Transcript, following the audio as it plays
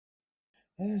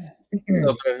What's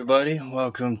up, everybody?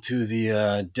 Welcome to the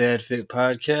DadFit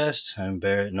podcast. I'm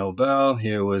Barrett Nobel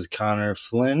here with Conor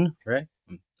Flynn, right?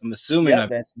 I'm assuming Yeah, I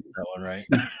that's pronounced that one right.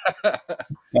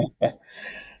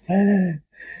 uh,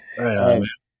 Right on, man.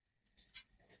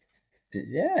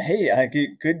 yeah. Hey,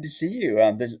 good to see you.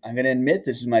 I'm going to admit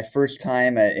this is my first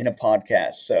time in a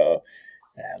podcast, so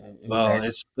let me Well, learn.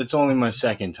 it's only my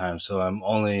second time, so I'm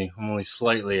only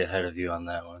slightly ahead of you on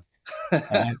that one.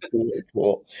 Cool,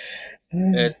 cool.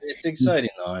 It's exciting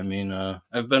though. I mean,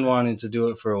 I've been wanting to do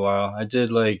it for a while. I did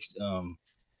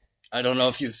I don't know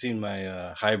if you've seen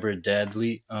my hybrid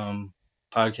dadly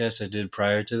podcast I did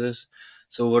prior to this.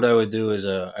 So what I would do is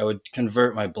I would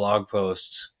convert my blog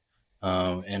posts,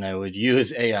 and I would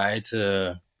use AI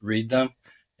to read them,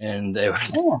 and they were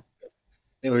Oh,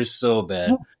 they were so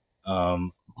bad. oh,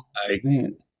 Um, I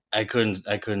man. I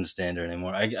couldn't stand it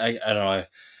anymore. I don't know.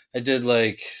 I did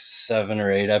like 7 or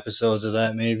 8 episodes of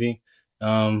that maybe.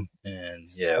 And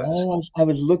yeah, it was Oh, I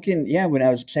was looking. Yeah, when I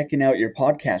was checking out your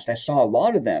podcast, I saw a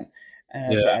lot of them,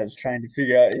 and yeah I was trying to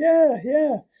figure out. Yeah,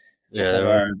 yeah. yeah they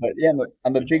were. But yeah,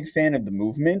 I'm a big fan of the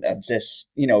movement of just,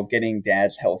 getting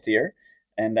dads healthier.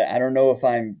 And I don't know if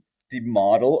I'm the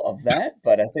model of that,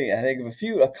 but I think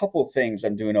of a couple of things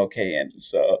I'm doing okay in.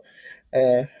 So,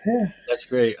 yeah. That's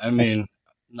great. I mean,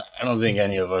 I don't think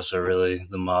any of us are really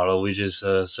the model. We just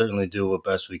certainly do what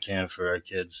best we can for our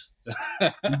kids.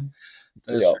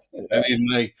 That's Yeah, for, I yeah.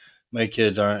 mean, my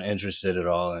kids aren't interested at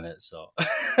all in it, so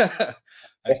I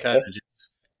kind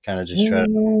of just try to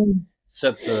Mm.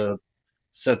 set the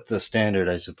set the standard,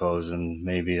 I suppose, and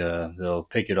maybe they'll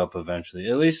pick it up eventually.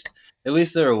 At least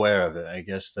they're aware of it. I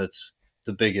guess that's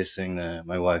the biggest thing that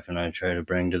my wife and I try to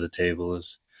bring to the table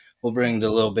is we'll bring the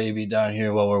little baby down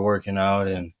here while we're working out,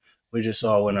 and we just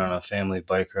all went on a family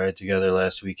bike ride together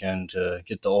last weekend to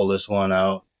get the oldest one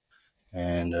out,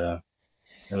 and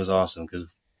it was awesome because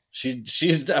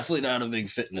she's definitely not a big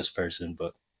fitness person,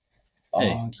 but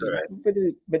hey, Oh, it's all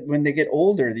right. but when they get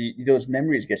older, those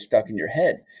memories get stuck in your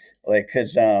head. Like,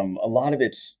 because a lot of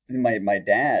it's my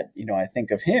dad. I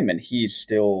think of him, and he's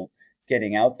still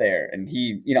getting out there, and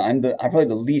I'm probably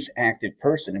the least active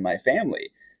person in my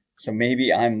family. So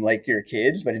maybe I'm like your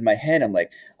kids, but in my head, I'm like,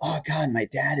 oh God, my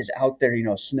dad is out there,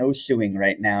 snowshoeing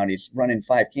right now, and he's running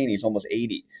 5K, and he's almost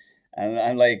 80. And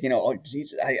I'm like, oh,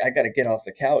 geez, I got to get off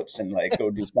the couch and like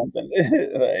go do something.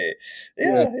 Like,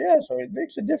 Yeah. yeah, yeah. So it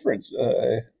makes a difference.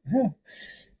 Yeah.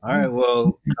 All right.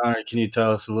 Well, Connor, can you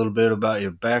tell us a little bit about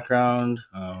your background?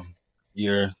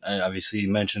 Obviously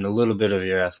you mentioned a little bit of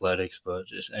your athletics, but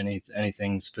just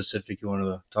anything specific you want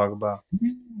to talk about?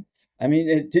 I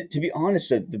mean, to be honest,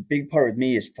 the big part with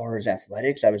me as far as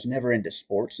athletics, I was never into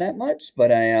sports that much, but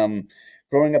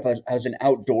growing up, I was an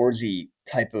outdoorsy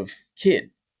type of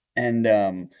kid. And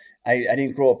I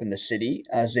didn't grow up in the city.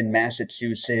 I was in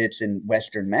Massachusetts and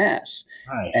Western Mass.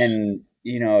 Nice. And,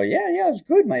 yeah, yeah, it was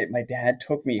good. My dad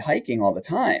took me hiking all the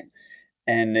time.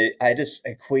 And I just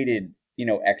equated,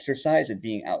 exercise and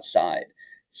being outside.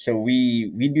 So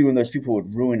we'd be one of those people who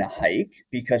would ruin a hike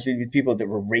because we'd be people that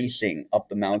were racing up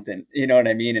the mountain, you know what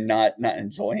I mean, and not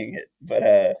enjoying it.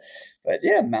 But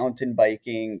yeah, mountain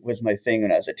biking was my thing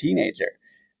when I was a teenager,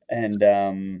 and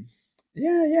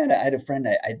yeah, yeah. And I had a friend.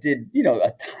 I did,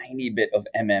 a tiny bit of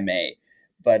MMA,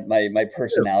 but my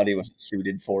personality wasn't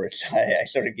suited for it. So I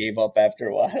sort of gave up after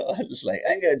a while. I was like,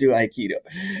 I'm gonna do Aikido.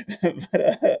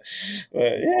 but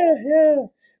yeah, yeah.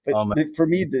 But Um, for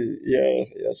me, yeah,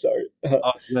 yeah. Sorry. I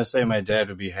was gonna say my dad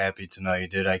would be happy to know you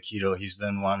did Aikido. He's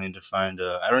been wanting to find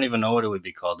I don't even know what it would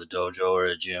be called, a dojo or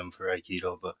a gym for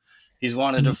Aikido, but he's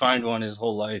wanted to find one his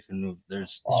whole life. And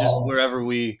there's just Oh, wherever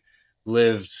we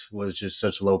lived was just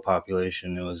such low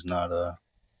population. It was not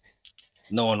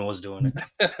no one was doing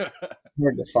it.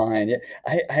 hard to find. Yeah,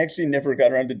 I actually never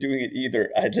got around to doing it either.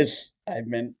 I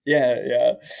meant, yeah,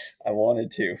 yeah, I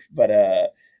wanted to, but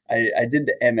I did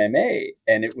the MMA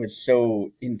and it was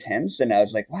so intense, and I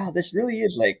was like, wow, this really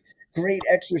is like great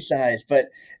exercise, but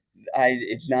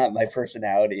it's not my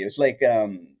personality. It was like,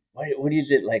 what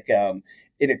is it like?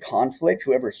 In a conflict,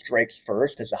 whoever strikes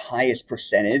first has the highest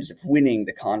percentage of winning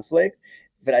the conflict,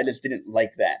 but I just didn't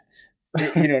like that.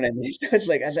 You know what I mean? It's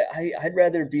like I'd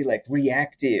rather be like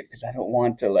reactive because I don't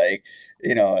want to like,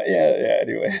 yeah, yeah.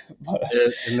 Anyway,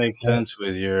 It makes sense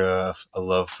with your a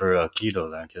love for keto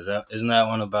then, because that isn't that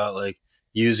one about like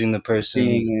using the person's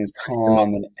being emo-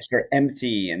 calm and sort of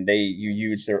empty, and you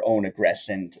use their own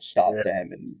aggression to stop yeah.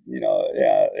 them, and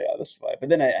yeah, yeah, that's why. But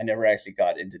then I never actually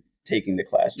got into taking the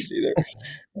classes either.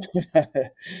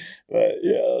 But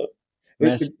yeah, but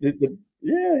Mess.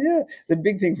 yeah, yeah. The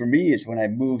big thing for me is when I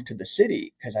moved to the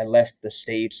city because I left the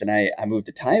States and I moved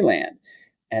to Thailand.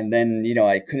 And then,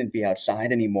 I couldn't be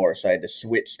outside anymore, so I had to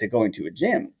switch to going to a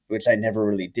gym, which I never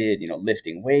really did.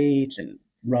 Lifting weights and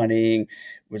running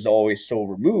was always so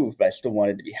removed, but I still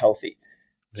wanted to be healthy.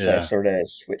 So I Yeah. sort of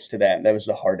switched to that. And that was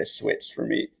the hardest switch for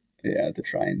me. Yeah, to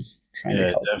try and Yeah, get it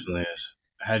healthy. definitely is.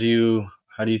 How do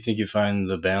you think you find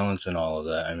the balance in all of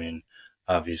that? I mean,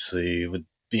 obviously with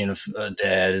being a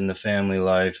dad in the family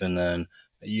life, and then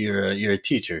you're a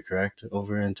teacher, correct,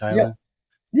 over in Yep. Thailand?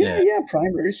 Yeah, Yeah. yeah,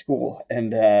 primary school.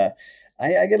 And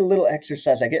I get a little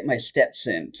exercise. I get my steps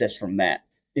in just from that,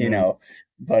 you Mhm. know.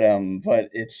 But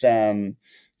it's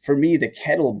for me, the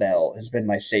kettlebell has been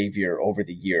my savior over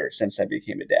the years since I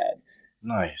became a dad.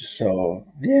 Nice. So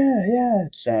yeah, yeah,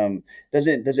 it's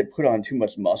doesn't put on too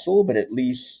much muscle, but at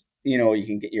least you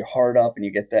can get your heart up and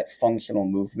you get that functional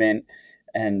movement.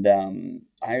 And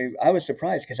I was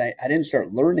surprised because I didn't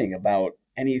start learning about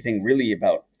anything really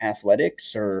about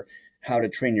athletics or how to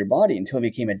train your body until I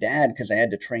became a dad because I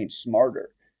had to train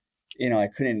smarter. I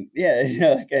couldn't, yeah,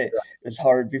 it's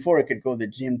hard. Before I could go to the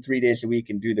gym 3 days a week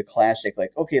and do the classic,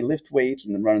 like, okay, lift weights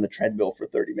and then run on the treadmill for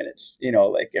 30 minutes,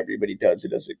 like everybody does who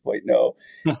doesn't quite know.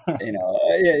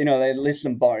 Yeah, they lift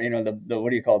some bar, the what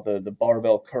do you call it, the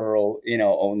barbell curl,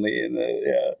 only in the,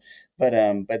 yeah.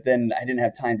 But then I didn't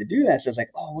have time to do that. So it's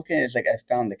like, oh, okay. It's like I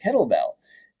found the kettlebell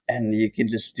and you can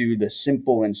just do the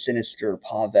simple and sinister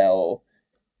Pavel,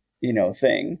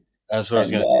 thing. That's what I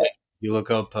was And gonna say. You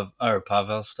look up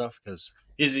Pavel stuff because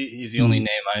he's the only Mhm.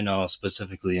 name I know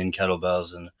specifically in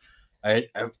kettlebells, and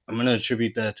I'm gonna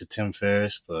attribute that to Tim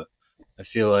Ferriss, but I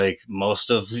feel like most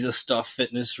of the stuff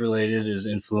fitness related is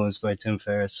influenced by Tim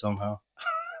Ferriss somehow.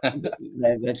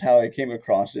 That's how I came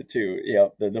across it too.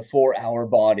 Yep, the 4 hour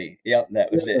body. Yep,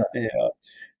 that was it. Yeah,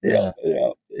 yeah, Yeah,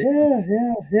 yeah, yeah,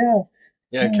 yeah, yeah.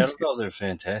 yeah, That's good. kettlebells are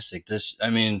fantastic. I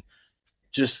mean,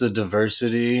 just the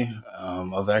diversity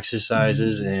of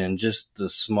exercises and just the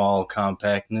small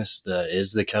compactness that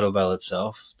is the kettlebell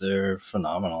itself. They're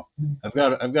phenomenal. I've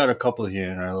got a couple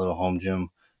here in our little home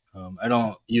gym. I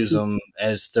don't use them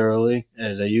as thoroughly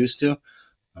as I used to,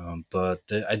 but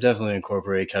I definitely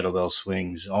incorporate kettlebell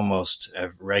swings almost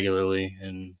regularly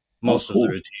in Oh, most of the cool.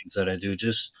 routines that I do.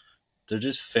 Just they're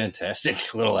just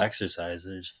fantastic little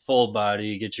exercises. Full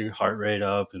body, get your heart rate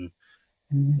up, and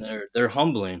they're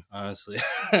humbling, honestly.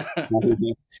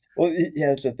 Well, yeah,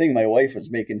 that's the thing. My wife was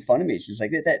making fun of me. She's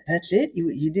like, That's it?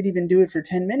 You didn't even do it for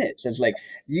 10 minutes." It's like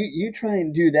you try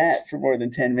and do that for more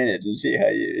than 10 minutes and see how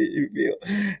you feel.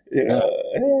 Yeah,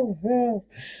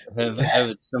 Yeah, I have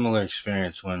a similar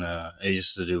experience when I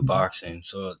used to do yeah. boxing.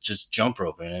 So just jump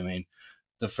roping. I mean,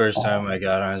 the first Oh. time I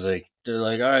got on, I was like, they're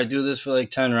like, all right, do this for like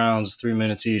 10 rounds, 3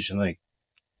 minutes each. I'm like,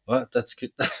 what? That's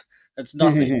good. That's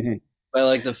nothing. By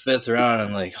like the fifth round,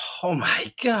 I'm like, oh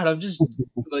my god, I'm just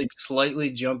like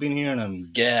slightly jumping here and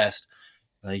I'm gassed.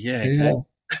 Like, yeah, exactly.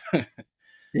 Yeah.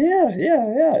 Yeah,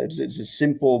 yeah, yeah. It's just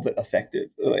simple but effective,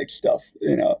 like stuff.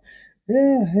 Yeah,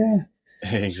 yeah.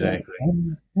 So, Exactly.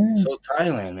 yeah. So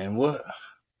Thailand, man, what?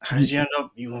 How did Mhm. you end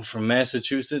up? You went from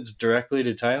Massachusetts directly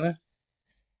to Thailand?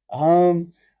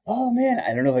 Um, oh man,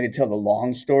 I don't know if I can tell the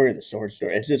long story or the short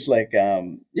story. It's just like,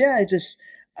 yeah,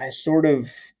 I sort of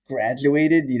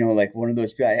graduated, like one of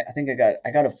those people. I think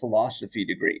I got a philosophy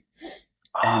degree,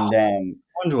 Oh, and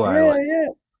wonder why I yeah, like. yeah.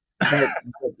 But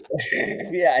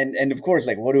yeah, and of course,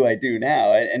 like, what do I do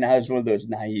now? And I was one of those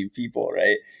naive people,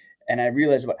 right? And I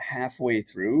realized about halfway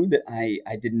through that I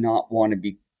did not want to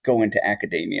be go into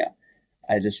academia.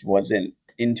 I just wasn't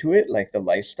into it, like the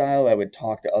lifestyle. I would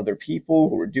talk to other people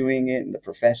who were doing it and the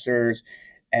professors,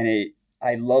 and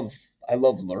I love I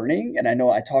love learning, and I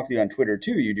know I talk to you on Twitter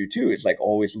too. You do too. It's like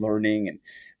always learning,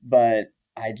 but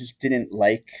I just didn't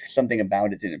like something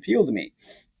about it didn't appeal to me.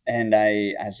 And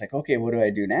I was like, okay, what do I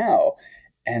do now?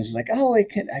 And it's like, oh, I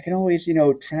can always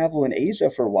travel in Asia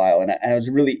for a while. And I was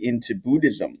really into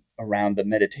Buddhism around the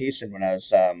meditation when I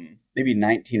was maybe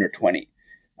 19 or 20.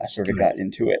 I sort of got Nice.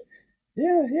 into it.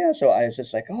 Yeah, yeah. So I was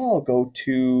just like, oh, I'll go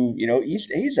to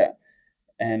East Asia.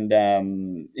 And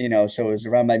so it was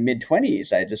around my mid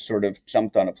 20s. I just sort of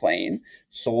jumped on a plane,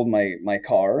 sold my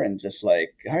car, and just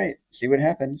like, all right, see what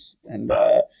happens. And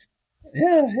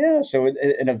yeah, yeah. So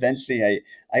and eventually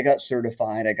I got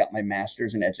certified. I got my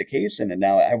master's in education, and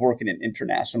now I work in an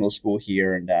international school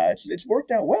here, and it's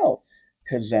worked out well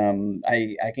because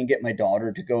I can get my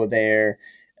daughter to go there,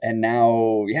 and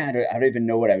now yeah, I don't even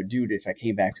know what I would do if I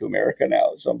came back to America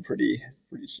now. So I'm pretty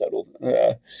settled.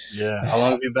 Yeah. How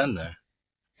long have you been there?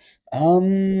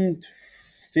 Um,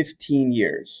 15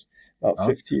 years, about Oh,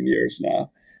 15 years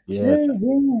now. yeah. Yeah,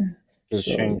 yeah. It's So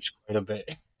changed quite a bit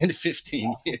in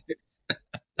 15 years.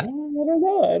 yeah, I don't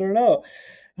know. I don't know.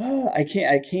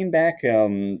 I came back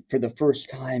for the first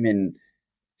time in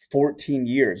 14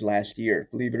 years last year,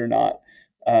 believe it or not.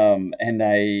 And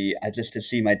I just to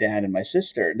see my dad and my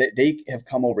sister, they have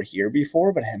come over here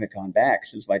before, but haven't gone back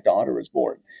since my daughter was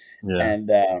born. Yeah.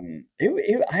 And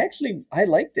I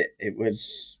liked it. It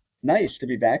was nice to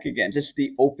be back again. Just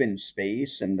the open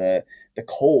space and the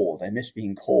cold. I miss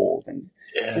being cold, and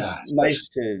Yeah, just especially. nice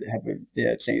to have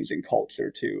a change in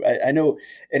culture too. I know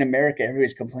in America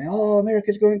everybody's complaining, oh,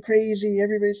 America's going crazy,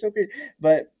 everybody's so crazy.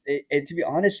 But to be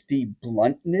honest, the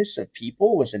bluntness of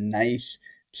people was a nice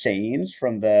change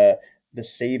from the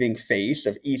saving face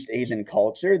of East Asian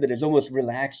culture that is almost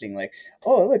relaxing. Like,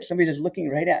 oh, look, somebody's just looking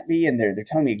right at me, and they're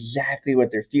telling me exactly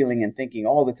what they're feeling and thinking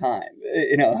all the time.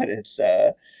 And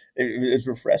it's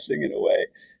refreshing in a way.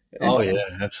 You Oh yeah, know.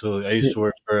 absolutely. I used to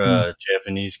work for Mm. a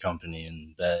Japanese company,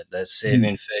 and that Mhm.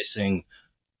 saving face thing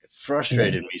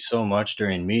Yeah, frustrated me so much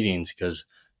during meetings because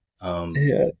um,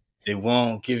 yeah. they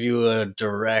won't give you a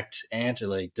direct answer.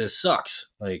 Like this sucks.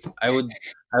 Like I would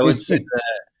say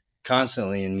that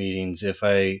constantly in meetings. If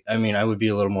I mean, I would be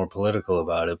a little more political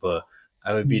about it, but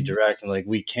I would be Mm. direct and like,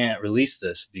 we can't release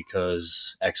this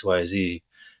because X, Y, Z.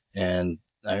 And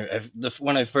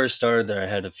when I first started there, I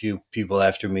had a few people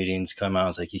after meetings come out. I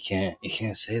was like, you can't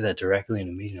say that directly in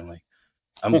a meeting. I'm like,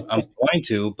 I'm going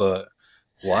to, but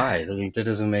why? Like, that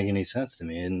doesn't make any sense to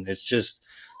me. And it's just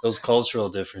those cultural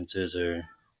differences are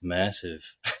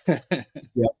massive.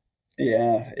 Yeah,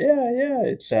 yeah, yeah, yeah.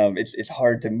 It's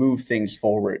hard to move things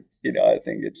forward. I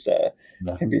think it's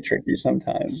Yeah, can be tricky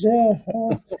sometimes. Yeah.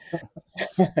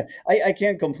 I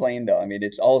can't complain though. I mean,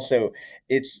 it's also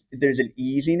it's there's an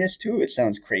easiness to it. It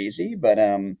sounds crazy, but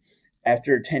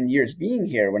after 10 years being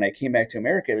here, when I came back to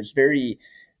America, it was very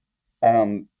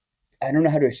um, I don't know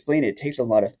how to explain it. It takes a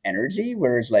lot of energy,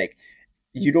 whereas like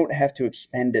you don't have to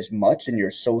expend as much in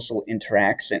your social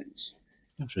interactions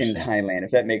in interesting. Thailand,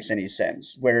 if that makes any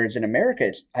sense. Whereas in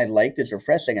America, I liked it's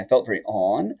refreshing. I felt very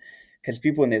on because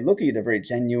people when they look at you, they're very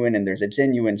genuine, and there's a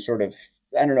genuine sort of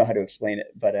I don't know how to explain it,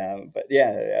 but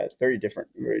yeah, yeah, it's very different.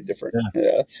 Yeah,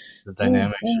 Yeah, the yeah,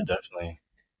 dynamics yeah. are definitely.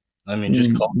 I mean,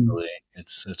 just Mm-hmm. culturally,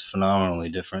 it's phenomenally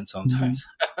different Mm-hmm. sometimes.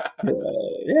 Yeah,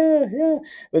 yeah, yeah.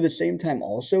 But at the same time,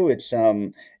 also, it's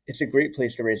a great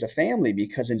place to raise a family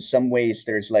because in some ways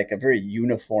there's like a very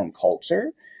uniform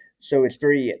culture, so it's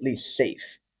very at least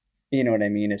safe. You know what I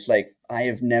mean? It's like I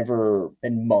have never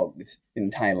been mugged in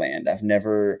Thailand. I've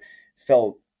never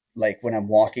felt like when I'm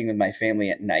walking with my family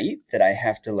at night that I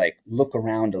have to like look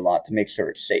around a lot to make sure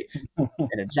it's safe.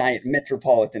 In a giant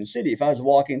metropolitan city, if I was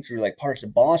walking through like parts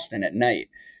of Boston at night,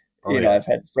 Oh yeah, I've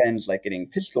had friends like getting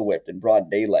pistol whipped in broad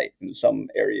daylight in some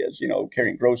areas,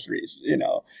 carrying groceries. Yeah,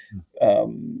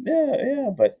 yeah.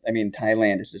 But I mean,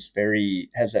 Thailand is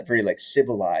has that very like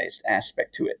civilized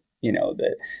aspect to it, yeah,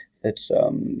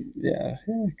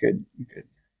 yeah, good, good.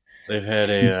 they've had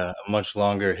a much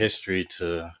longer history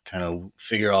to kind of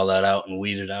figure all that out and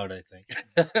weed it out, I think.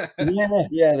 Yeah,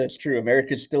 yeah, that's true.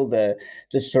 America's still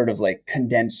just sort of like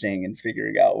condensing and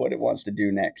figuring out what it wants to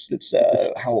do next. It's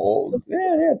how old?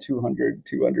 Yeah, yeah, 200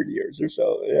 years or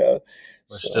so. Yeah.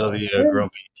 We're still So, the yeah.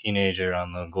 grumpy teenager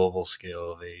on the global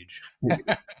scale of age.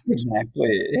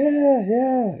 Exactly. Yeah,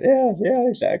 yeah, yeah, yeah,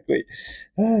 exactly.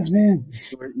 Oh man.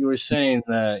 You were saying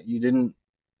that you didn't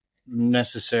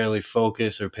necessarily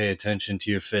focus or pay attention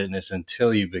to your fitness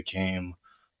until you became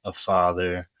a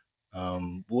father.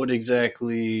 What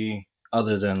exactly,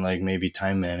 other than like maybe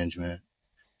time management,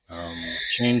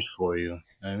 changed for you?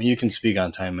 I mean, you can speak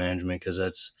on time management because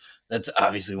that's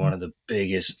obviously one of the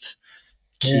biggest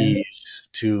Yeah, keys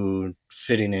to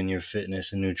fitting in your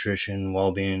fitness and nutrition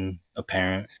while being a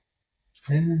parent.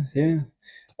 yeah, yeah.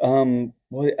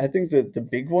 Well, I think the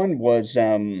big one was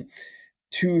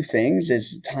two things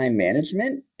is time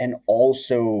management and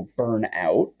also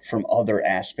burnout from other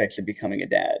aspects of becoming a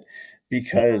dad.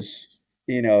 Because,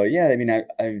 yeah, I mean,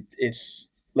 it's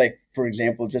like, for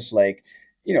example, just like,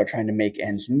 trying to make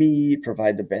ends meet,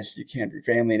 provide the best you can for your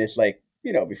family. And it's like,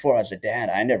 before I was a dad,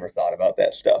 I never thought about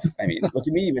that stuff. I mean, look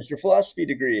at me, Mr. Philosophy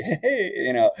degree.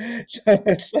 Hey, so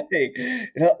it's like,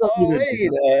 oh,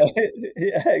 wait,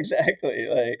 yeah, exactly.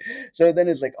 Like, so then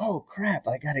it's like, oh crap,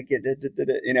 I gotta get,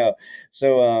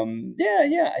 so yeah,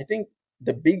 yeah, I think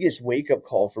the biggest wake up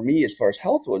call for me as far as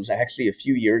health was actually a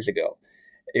few years ago.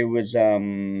 It was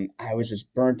I was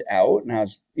just burnt out and I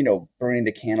was, burning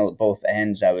the candle at both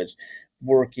ends. I was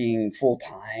working full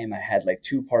time. I had like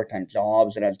two part-time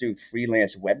jobs and I was doing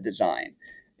freelance web design,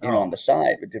 on Oh, the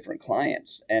side with different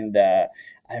clients. And I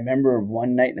remember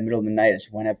one night in the middle of the night, I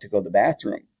just went up to go to the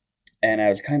bathroom and I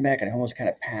was coming back and I almost kind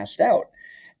of passed out.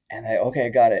 And okay, I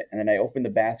got it. And then I opened the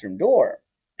bathroom door,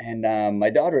 and my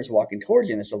daughter is walking towards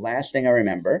me. And that's the last thing I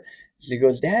remember. She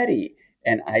goes, "Daddy,"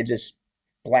 and I just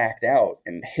blacked out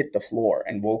and hit the floor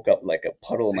and woke up like a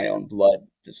puddle of my own blood,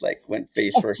 just like went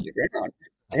face first to the ground.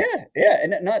 Yeah, yeah,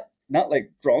 and not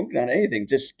like drunk, not anything,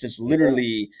 just Yeah.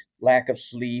 literally lack of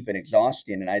sleep and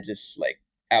exhaustion, and I just like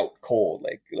out cold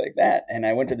like that. And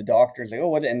I went to the doctors like, oh,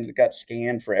 what? And got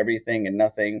scanned for everything and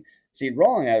nothing seemed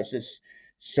wrong. I was just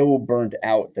so burnt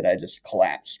out that I just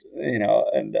collapsed,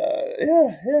 and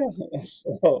yeah, yeah.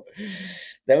 So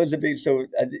that was a big. So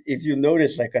if you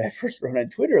notice, like when I first wrote on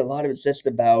Twitter, a lot of it's just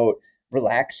about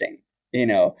relaxing, you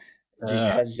know,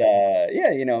 Uh, because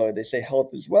yeah, they say health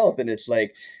is wealth, and it's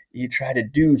like you try to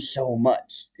do so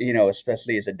much,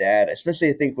 especially as a dad, especially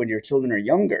I think when your children are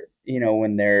younger,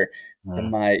 when they're in uh,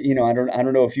 my, I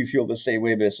don't know if you feel the same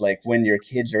way, but it's like when your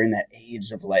kids are in that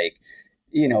age of like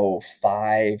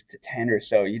 5 to 10 or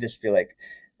so, you just feel like,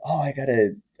 oh, I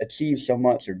gotta achieve so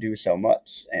much or do so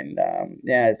much. And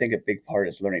yeah, I think a big part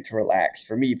is learning to relax.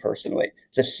 For me personally,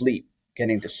 just sleep,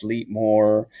 getting to sleep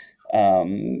more,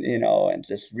 and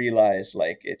just realize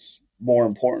like it's more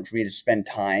important for me to spend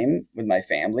time with my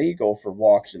family, go for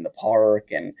walks in the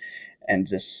park, and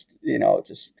just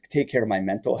take care of my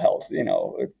mental health,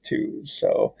 too.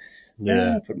 So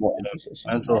yeah. yeah, put more Yeah. emphasis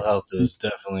on Mental health that. is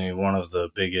definitely one of the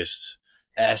biggest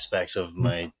aspects of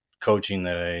Mm, my coaching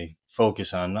that I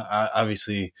focus on.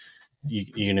 Obviously,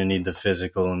 you're going to need the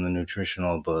physical and the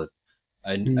nutritional, but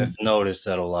I've mm, noticed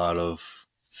that a lot of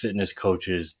fitness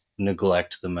coaches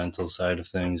neglect the mental side of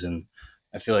things. And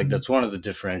I feel like mm, that's one of the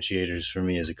differentiators for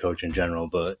me as a coach in general.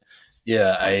 But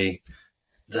yeah,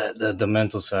 the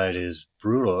mental side is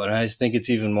brutal. And I think it's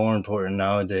even more important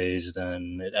nowadays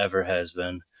than it ever has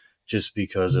been, just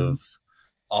because mm, of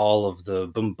all of the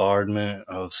bombardment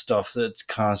of stuff that's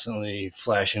constantly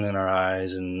flashing in our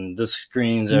eyes and the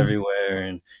screens mm. everywhere,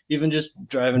 and even just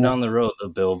driving Yeah, down the road, the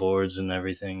billboards and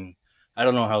everything. I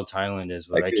don't know how Thailand is,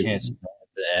 but I I can't could. stand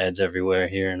the ads everywhere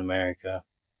here in America.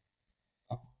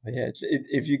 Oh, yeah,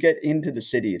 if you get into the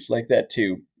city, it's like that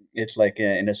too. It's like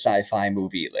in a sci-fi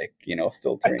movie, like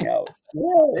filtering out.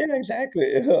 Yeah, yeah, exactly.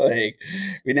 Like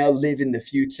we now live in the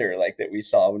future, like that we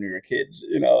saw when we were kids.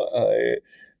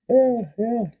 Yeah,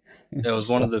 yeah. That was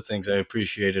one So, of the things I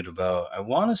appreciated about, I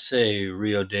want to say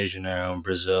Rio de Janeiro in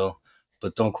Brazil,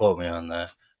 but don't quote me on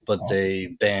that. But oh, they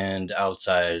banned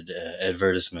outside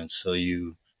advertisements, so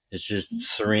it's just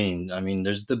serene. I mean,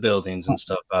 there's the buildings and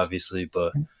stuff, obviously,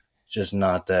 but just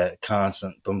not that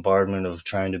constant bombardment of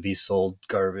trying to be sold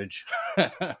garbage.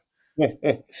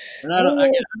 And I don't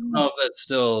know if that's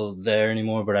still there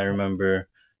anymore, but I remember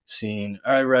seeing,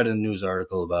 or I read a news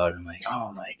article about it. I'm like,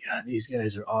 oh my god, these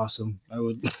guys are awesome. I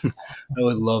would, I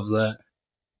would love that.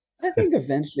 I think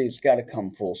eventually it's got to come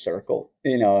full circle.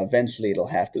 Eventually it'll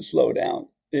have to slow down.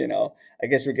 I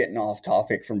guess we're getting off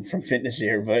topic from fitness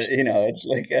here, but it's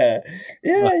like yeah,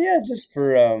 yeah, just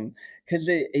for because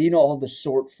all the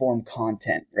short form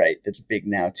content, right? That's big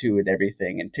now too with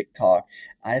everything and TikTok.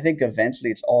 I think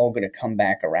eventually it's all going to come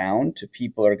back around to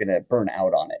people are going to burn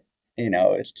out on it.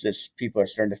 It's just people are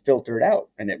starting to filter it out,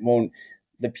 and it won't.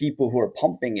 The people who are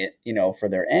pumping it, for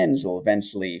their ends will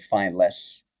eventually find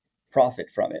less profit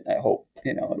from it. I hope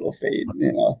it'll fade.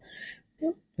 Yeah,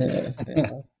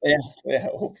 yeah.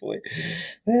 Hopefully,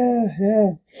 yeah,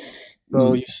 yeah.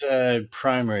 So Mm. you said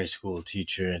primary school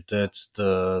teacher. That's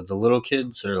the little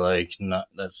kids, or like not?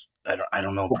 That's I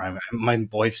don't know primary. My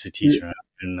wife's a teacher. I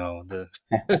don't know the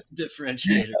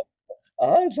differentiator.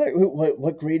 It's like,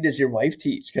 what grade does your wife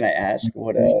teach? Can I ask?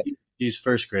 What? She's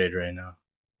first grade right now.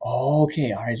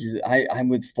 Okay, all right. So I'm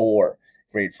with four,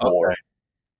 grade Okay. four.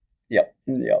 Yep,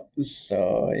 yep.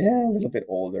 So yeah, a little bit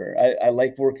older. I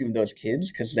like working with those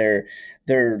kids because they're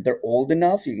old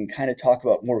enough. You can kind of talk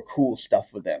about more cool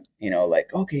stuff with them.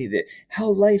 Like okay, how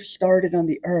life started on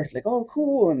the earth. Like oh,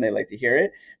 cool, and they like to hear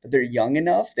it. But they're young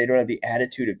enough. They don't have the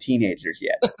attitude of teenagers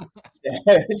yet.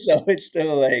 So it's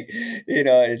still like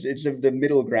it's the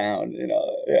middle ground.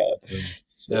 Yeah.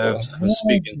 Yeah, So I was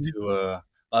speaking to.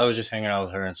 I was just hanging out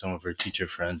with her and some of her teacher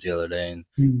friends the other day, and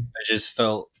mm. I just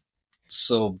felt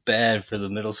so bad for the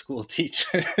middle school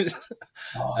teachers.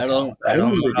 Oh I God, don't I I don't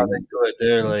know remember how they being. do it.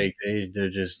 They're like they're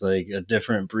just like a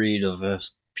different breed of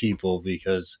us people,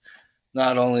 because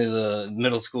not only the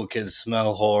middle school kids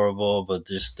smell horrible, but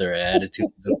just their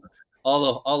attitudes and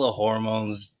all the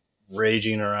hormones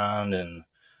raging around, and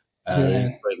they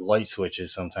just Yeah. like light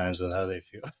switches sometimes with how they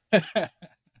feel.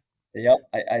 Yep,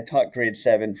 I taught grade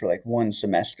seven for like one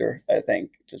semester, I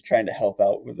think, just trying to help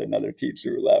out with another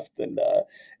teacher who left, and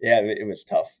yeah, it was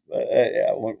tough.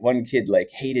 Yeah, one kid like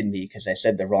hated me because I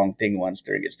said the wrong thing once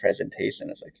during his presentation.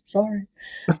 I was like, sorry,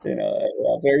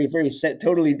 very, very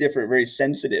totally different, very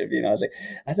sensitive. I was like,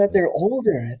 I thought they're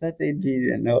older. I thought they'd be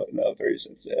no, no, very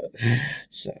sensitive.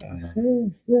 So,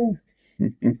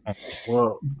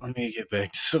 Well, let me get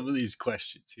back to some of these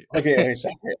questions here. okay, okay,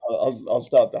 sorry. I'll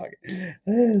stop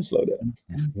talking. Slow down.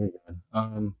 You're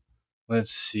good.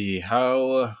 Let's see.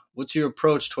 What's your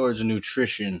approach towards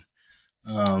nutrition,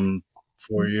 um,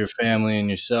 for your family and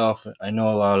yourself? I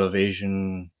know a lot of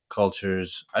Asian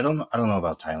cultures. I don't know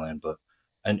about Thailand, but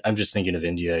I'm just thinking of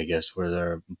India, I guess, where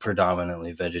they're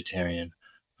predominantly vegetarian.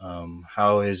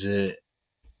 How is it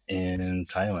in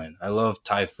Thailand? I love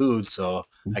Thai food, so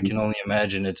I can only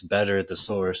imagine it's better at the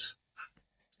source.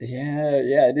 Yeah,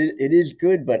 yeah, it is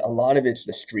good, but a lot of it's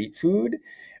the street food,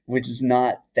 which is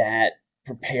not that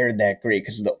prepared that great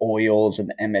because of the oils and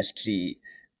the MSG,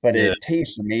 but Yeah. it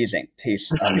tastes amazing.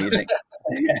 Tastes amazing.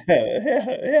 Yeah,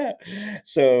 yeah, yeah.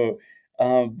 So,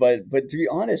 but to be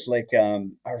honest, like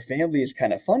our family is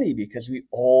kind of funny because we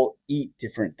all eat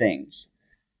different things.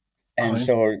 Oh, And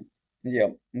so, yeah,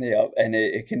 yeah, and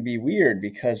it can be weird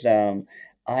because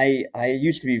I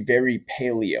used to be very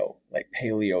paleo, like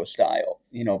paleo style,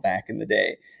 back in the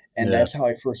day, and yeah. that's how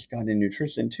I first got into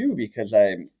nutrition too, because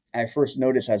I first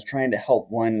noticed I was trying to help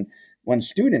one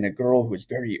student, a girl who was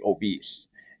very obese,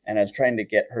 and I was trying to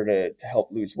get her to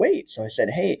help lose weight. So I said,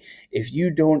 hey, if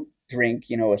you don't drink,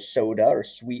 a soda or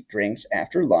sweet drinks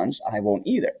after lunch, I won't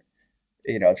either.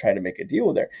 Try to make a deal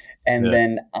with her. And Yeah.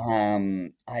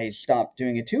 then I stopped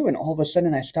doing it too. And all of a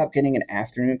sudden, I stopped getting an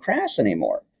afternoon crash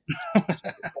anymore.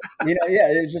 Yeah,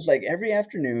 it was just like every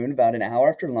afternoon, about an hour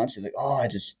after lunch, it's like, oh, I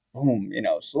just, boom,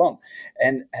 slump.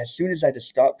 And as soon as I just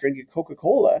stopped drinking Coca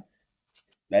Cola,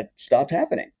 that stopped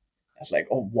happening. I was like,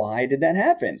 oh, why did that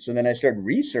happen? So then I started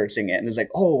researching it and it's like,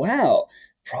 oh, wow,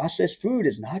 processed food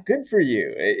is not good for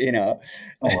you.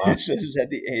 Oh wow. So it was at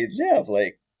the age, yeah, of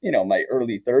like, my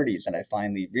early 30s. And I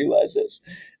finally realized this.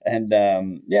 And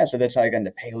yeah, so that's how I got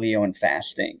into paleo and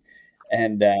fasting.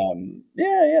 And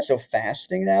yeah, yeah. So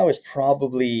fasting now is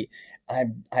probably,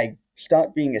 I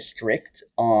stopped being as strict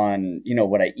on,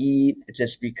 what I eat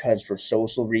just because for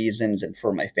social reasons and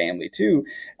for my family too.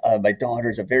 My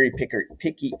daughter's a very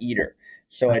picky eater.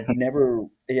 So I'd never,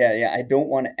 yeah, yeah. I don't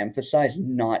want to emphasize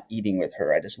not eating with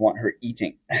her. I just want her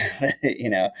eating, you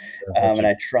know. That's And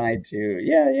a I tried to,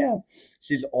 yeah, yeah.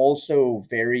 She's also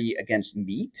very against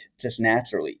meat, just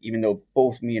naturally. Even though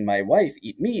both me and my wife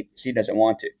eat meat, she doesn't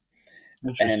want to.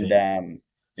 And interesting.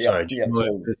 yep, Sorry, do you yep. know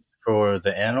if So it's for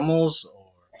the animals,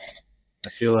 or I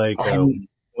feel like I'm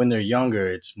when they're younger,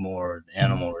 it's more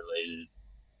animal related.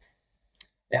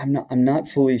 I'm not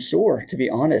fully sure, to be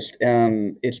honest.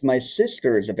 It's my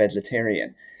sister is a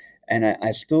vegetarian, and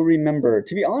I still remember,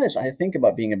 to be honest, I think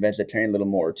about being a vegetarian a little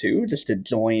more too, just to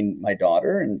join my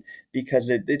daughter, and because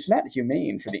it's not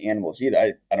humane for the animals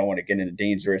either. I don't want to get into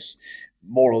dangerous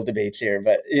moral debates here,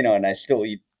 but and I still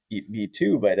eat meat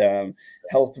too, but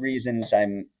health reasons,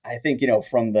 I think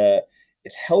from the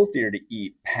it's healthier to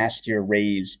eat pasture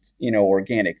raised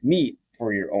organic meat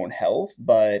for your own health,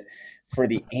 but for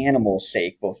the animal's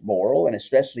sake, both moral and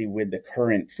especially with the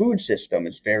current food system,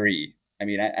 is very. I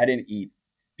mean, I didn't eat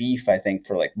beef, I think,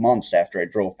 for like months after I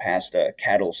drove past a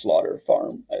cattle slaughter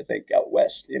farm, I think out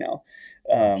west.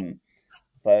 Okay. Um,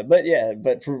 but yeah,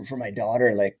 but for my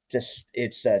daughter, like just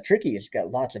it's tricky. It's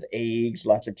got lots of eggs,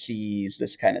 lots of cheese,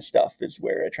 this kind of stuff is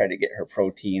where I try to get her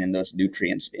protein and those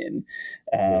nutrients in,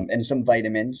 Yeah. and some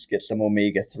vitamins, get some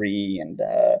omega 3, and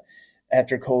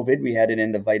after COVID, we added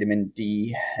in the vitamin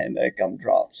D and the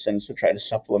gumdrops, and so try to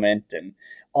supplement and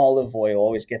olive oil.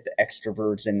 Always get the extra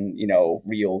virgin,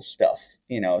 real stuff.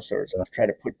 Sort of try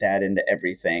to put that into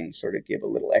everything, sort of give a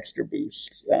little extra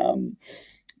boost.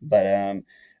 But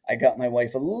I got my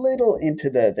wife a little into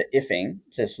the ifing,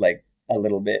 just like a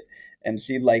little bit, and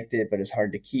she liked it, but it's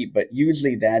hard to keep. But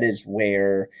usually that is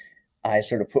where I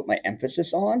sort of put my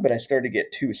emphasis on. But I started to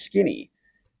get too skinny,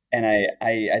 and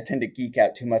I tend to geek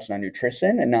out too much on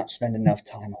nutrition and not spend enough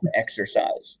time on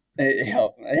exercise. Yeah,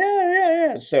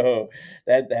 yeah, yeah. So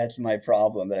that's my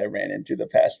problem that I ran into the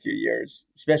past few years,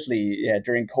 especially yeah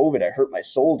during COVID. I hurt my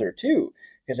shoulder too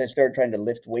because I started trying to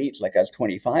lift weights like I was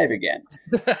 25 again.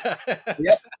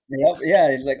 Yep. Yep. Yeah.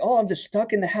 It's like, oh, I'm just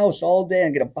stuck in the house all day.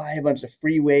 I'm gonna buy a bunch of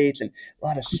free weights and a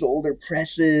lot of shoulder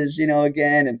presses,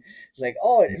 again. And it's like,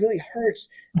 oh, it really hurts.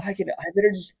 I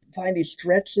better just find these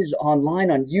stretches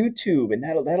online on YouTube, and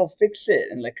that'll fix it.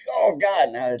 And like, oh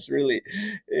God, now it's really,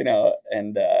 and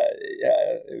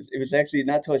yeah, it was actually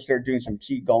not till I started doing some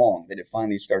qigong that it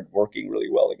finally started working really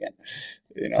well again.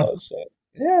 So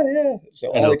yeah.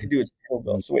 So I all know. I could do is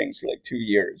kettlebell swings for like 2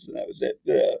 years, and that was it.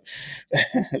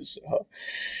 Yeah. So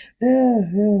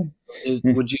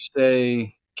yeah. Would you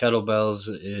say kettlebells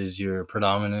is your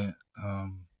predominant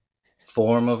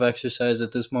form of exercise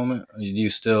at this moment? Do you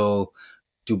still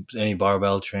do any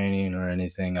barbell training or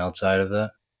anything outside of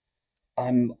that?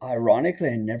 Ironically,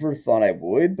 I never thought I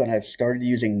would, but I've started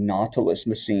using Nautilus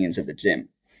machines at the gym.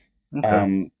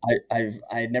 Okay.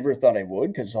 I never thought I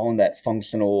would because all in that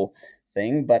functional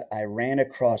thing, but I ran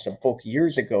across a book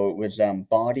years ago. It was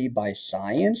Body by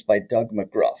Science by Doug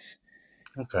McGruff,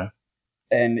 Okay.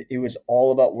 and it was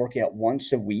all about working out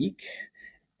once a week.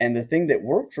 And the thing that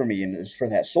worked for me and is for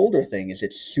that shoulder thing is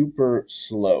it's super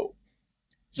slow.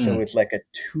 So Mm, it's like a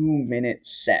 2 minute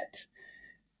set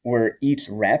where each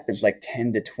rep is like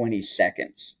 10 to 20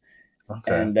 seconds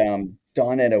okay. and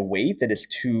done at a weight that is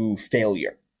to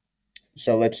failure.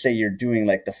 So let's say you're doing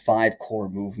like the five core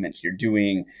movements. You're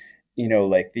doing,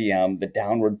 like the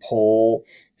downward pull,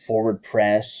 forward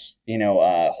press,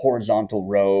 horizontal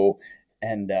row,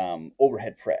 and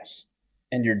overhead press.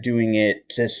 And you're doing it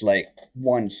just like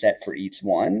one set for each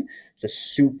one. It's a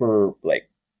super like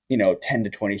 10 to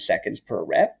 20 seconds per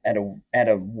rep at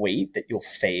a weight that you'll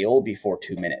fail before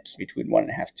 2 minutes, between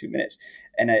 1.5 2 minutes.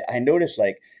 And I noticed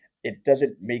like it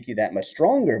doesn't make you that much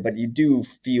stronger, but you do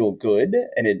feel good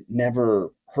and it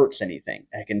never hurts anything.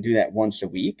 I can do that once a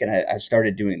week, and I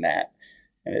started doing that,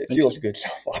 and it feels Interesting. good so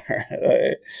far.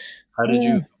 How did you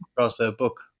Yeah. come across that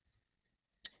book?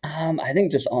 I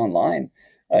think just online.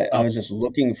 I Oh, was just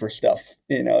looking for stuff,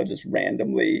 just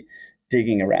randomly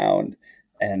digging around.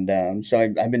 And so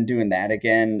I've been doing that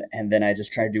again. And then I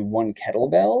just try to do one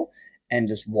kettlebell and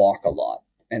just walk a lot.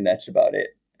 And that's about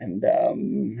it. And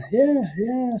yeah.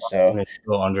 and So it's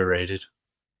still underrated.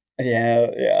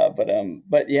 yeah,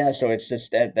 but yeah, so it's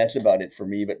just that's about it for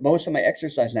me. But most of my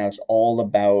exercise now is all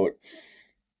about,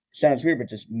 sounds weird, but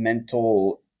just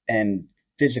mental and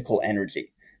physical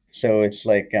energy. So it's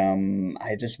like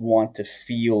I just want to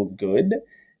feel good,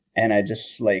 and I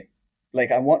just like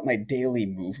I want my daily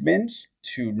movements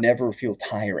to never feel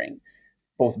tiring,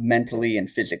 both mentally and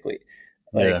physically.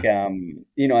 Yeah.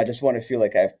 I just want to feel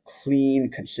like I have clean,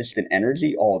 consistent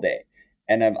energy all day.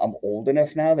 And I'm old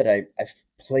enough now that I've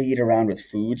played around with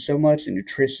food so much and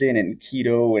nutrition and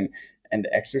keto and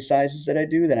the exercises that I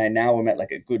do that I now am at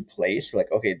like a good place.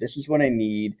 Like, okay, this is what I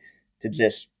need to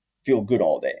just feel good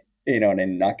all day,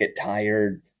 and not get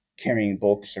tired carrying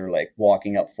books or like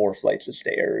walking up 4 flights of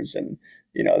stairs. And,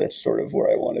 that's sort of where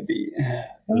I want to be.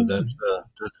 Dude, that's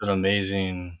an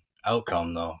amazing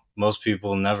outcome, though. Most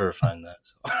people never find that.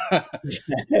 So.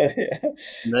 Yeah.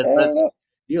 I don't That's a know.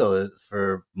 deal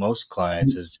for most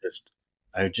clients. Is just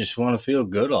I just want to feel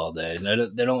good all day.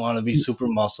 They don't want to be super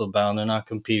muscle bound. They're not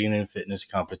competing in fitness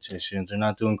competitions. They're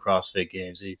not doing CrossFit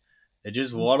games. They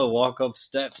just want to walk up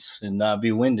steps and not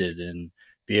be winded and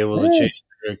be able to Yeah. chase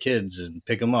their kids and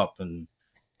pick them up. And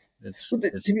Well, to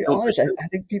it's be still honest, I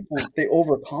think people they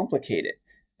overcomplicate it.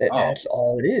 oh That's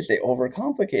all it is. They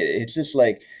overcomplicate it. It's just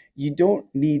like you don't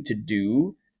need to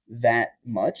do that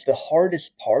much. The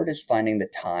hardest part is finding the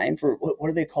time for what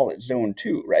do they call it? Zone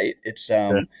two, right? It's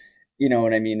yeah, you know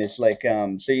what I mean? It's like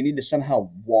so you need to somehow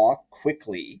walk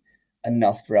quickly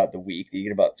enough throughout the week that you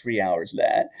get about 3 hours of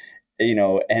that,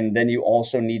 and then you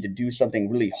also need to do something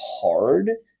really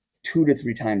hard 2 to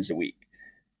 3 times a week.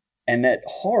 And that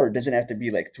hard doesn't have to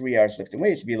be like 3 hours lifting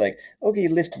weights. It'd be like, okay, you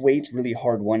lift weights really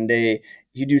hard one day,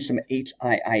 you do some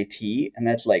HIIT, and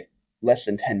that's like less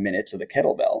than 10 minutes of the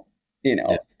kettlebell,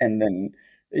 yeah. and then,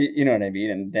 you know what I mean?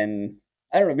 And then,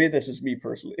 I don't know, maybe that's just me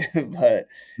personally, but,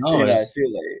 No, I it's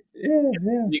feel like, yeah,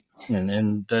 pretty common,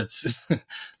 and that's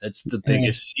that's the yeah.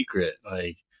 biggest secret.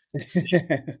 Like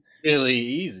really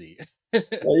easy.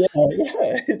 Well,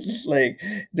 yeah. It's like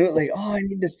do it like, oh, I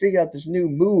need to figure out this new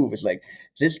move. It's like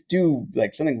just do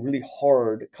like something really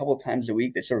hard a couple times a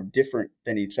week that's sort of different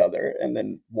than each other, and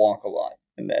then walk a lot.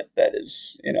 And that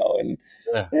is, and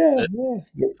Yeah, yeah, it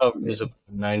yeah, covers about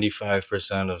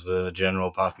 95% of the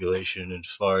general population as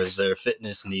far as their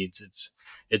fitness needs. It's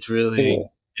yeah. really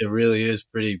it really is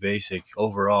pretty basic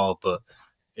overall, but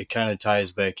it kind of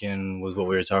ties back in with what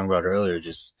we were talking about earlier,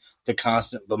 just the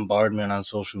constant bombardment on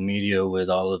social media with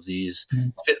all of these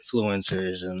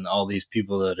fitfluencers and all these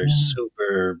people that are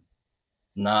super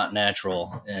not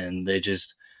natural, and they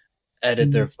just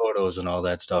edit their photos and all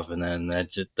that stuff, and then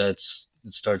that's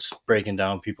it starts breaking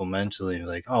down people mentally.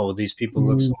 Like, oh, well, these people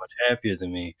look so much happier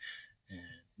than me. And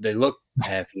they look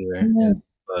happier, Yeah, and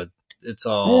but yeah, it's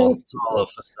all a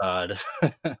facade.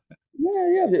 yeah,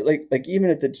 yeah. Like even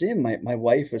at the gym, my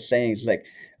wife was saying, she's like,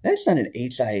 that's not an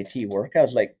HIIT workout. I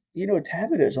was like,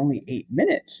 Tabata is only 8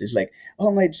 minutes. It's like,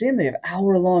 oh, my gym, they have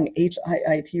hour-long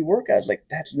HIIT workouts. Like,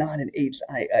 that's not an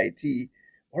HIIT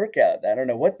workout. I don't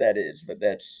know what that is, but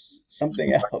that's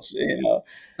something else. Yeah,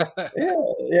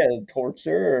 yeah,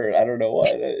 torture, or I don't know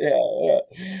what. Yeah,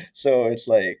 yeah. So it's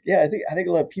like, yeah, I think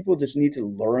a lot of people just need to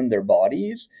learn their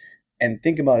bodies and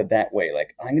think about it that way.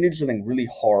 Like, I'm gonna do something really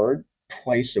hard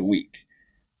twice a week.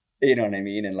 You know what I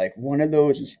mean? And like one of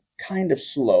those is kind of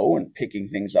slow and picking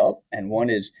things up, and one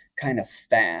is kind of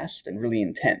fast and really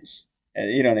intense.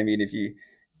 And you know what I mean? If you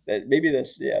that maybe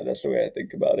that's yeah, that's the way I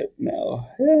think about it now.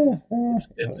 Yeah,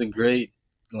 It's a great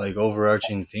like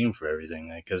overarching theme for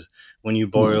everything, because when you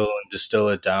yeah, boil and distill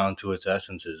it down to its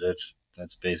essences,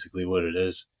 that's basically what it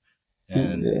is.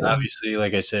 And yeah, obviously,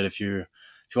 like I said, if you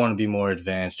want to be more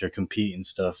advanced or compete and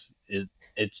stuff,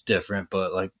 it's different.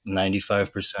 But like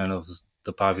 95% of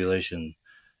the population,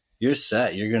 you're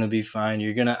set. You're gonna be fine.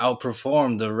 You're gonna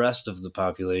outperform the rest of the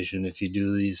population if you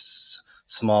do these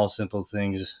small, simple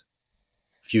things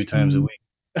a few times a mm, week.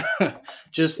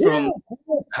 Just yeah, from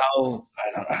how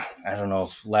I don't know,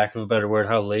 if lack of a better word,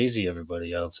 how lazy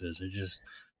everybody else is. They're just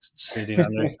sitting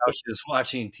on their couches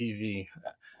watching TV.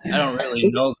 I don't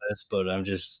really know this, but I'm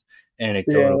just yeah,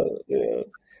 anecdotal. yeah.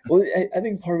 Well, I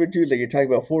think part of it too is like you're talking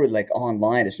about before, like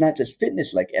online. It's not just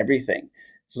fitness, like everything.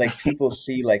 It's like people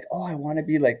see like, oh, I want to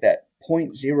be like that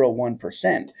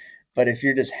 0.01%. But if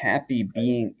you're just happy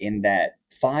being in that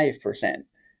 5%,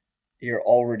 you're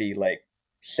already like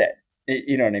set.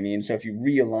 You know what I mean? So if you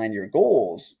realign your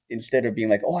goals instead of being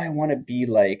like, oh, I want to be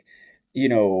like,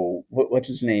 what's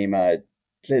his name? The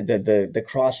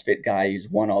CrossFit guy who's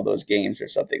won all those games or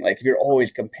something. Like if you're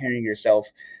always comparing yourself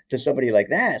to somebody like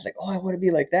that, it's like, oh, I want to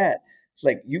be like that. It's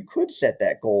like you could set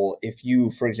that goal if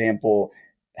you, for example,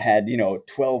 had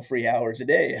 12 free hours a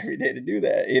day every day to do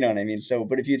that. You know what I mean? So,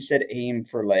 but if you said aim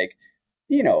for like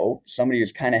somebody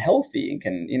who's kind of healthy and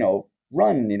can,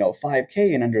 run,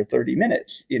 5K in under 30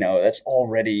 minutes, that's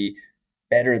already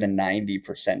better than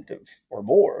 90% of or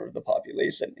more of the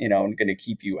population, and going to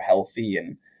keep you healthy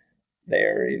and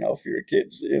there, for your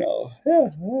kids, Yeah, yeah.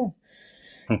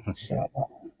 So,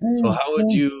 So yeah,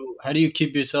 yeah. how do you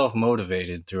keep yourself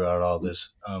motivated throughout all this?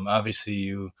 Obviously,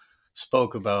 you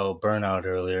spoke about burnout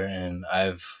earlier, and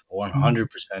I've 100%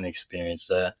 experienced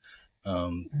that.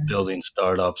 Building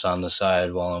startups on the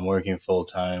side while I'm working full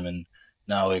time, and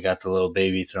now we got the little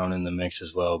baby thrown in the mix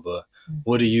as well. But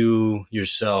what do you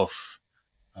yourself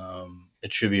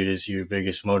attribute as your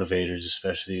biggest motivators,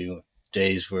 especially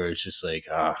days where it's just like,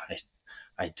 I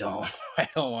don't, I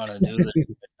don't want to do this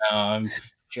now. I'm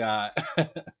shot.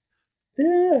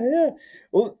 Yeah, yeah.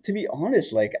 Well, to be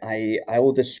honest, like I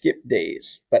will just skip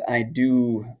days, but I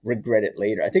do regret it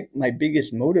later. I think my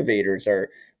biggest motivators are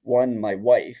one, my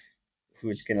wife,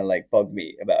 who's gonna like bug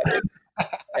me about it,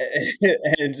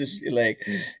 and just be like,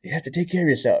 you have to take care of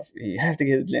yourself. You have to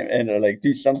get to the gym and or like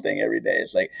do something every day.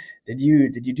 It's like, did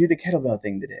you do the kettlebell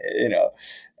thing today?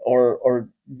 Or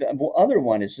the other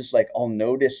one is just like I'll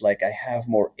notice like I have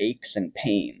more aches and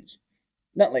pains,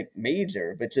 not like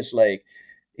major, but just like,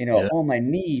 Yeah, oh, my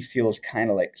knee feels kind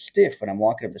of like stiff when I'm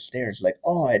walking up the stairs. Like,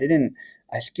 oh,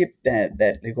 I skipped that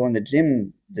they go in the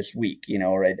gym this week,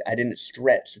 or I didn't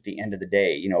stretch at the end of the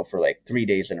day, for like 3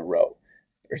 days in a row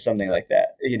or something yeah, like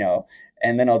that.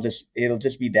 And then it'll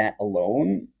just be that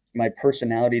alone. My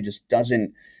personality just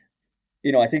doesn't,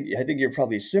 I think you're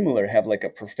probably similar, have like a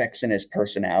perfectionist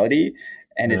personality,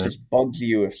 and it yeah. just bugs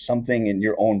you if something in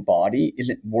your own body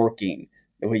isn't working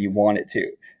the way you want it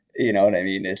to. You know what I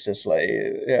mean? It's just like,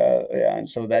 yeah, yeah. And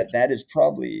so that is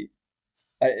probably,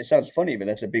 it sounds funny, but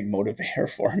that's a big motivator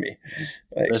for me,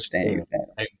 like That's staying good.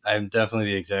 with that. I'm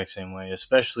definitely the exact same way,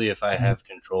 especially if I have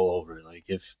control over it. Like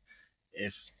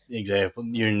if example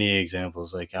your knee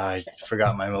examples, like I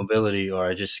forgot my mobility or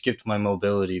I just skipped my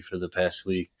mobility for the past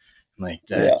week. I'm like,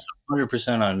 Yeah, that's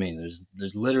 100% on me.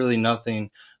 There's literally nothing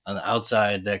on the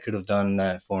outside that could have done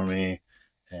that for me,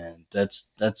 and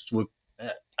that's what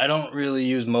I don't really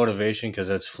use motivation because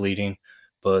that's fleeting.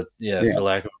 But yeah, yeah. for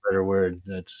lack of a better word,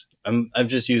 I've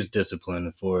just used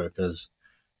discipline for it because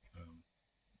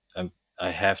um, I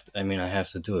have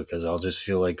to do it because I'll just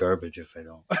feel like garbage if I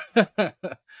don't.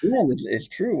 Yeah, it's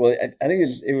true. Well, I think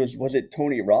was it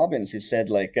Tony Robbins who said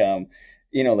like,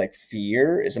 like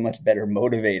fear is a much better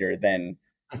motivator than,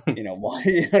 why,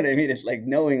 you know what I mean? It's like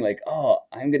knowing like, oh,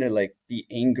 I'm gonna like be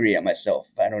angry at myself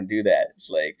if I don't do that. It's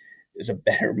like is a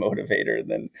better motivator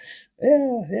than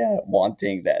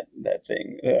wanting that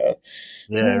thing.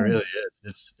 Yeah, it really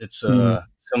is. It's Mm,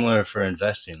 similar for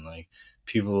investing. Like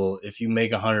people, if you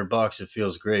make $100, it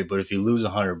feels great, but if you lose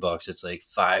 $100, it's like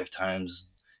five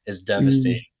times as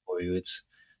mm. devastating for you. It's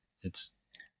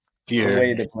The fear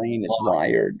way and the brain is loss.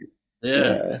 wired.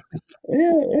 Yeah.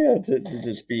 Yeah. Yeah, to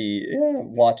just be,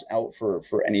 watch out for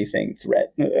anything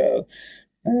threat. Uh,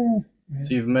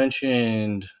 So you've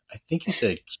mentioned, I think you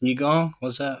said qigong.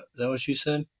 Was that is that what you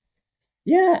said?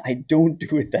 yeah, I don't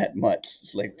do it that much.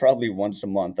 It's like probably once a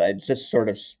month. I just sort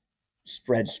of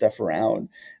spread stuff around.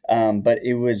 But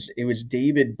it was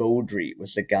David Beaudry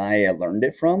was the guy I learned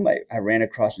it from. I ran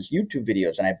across his YouTube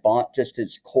videos and I bought just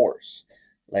his course.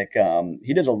 Like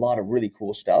he does a lot of really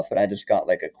cool stuff, and I just got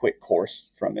like a quick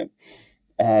course from him.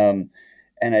 Um,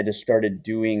 and I just started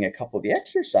doing a couple of the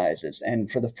exercises.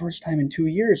 And for the first time in 2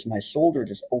 years, my shoulder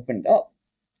just opened up.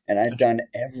 And I've done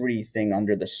everything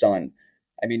under the sun.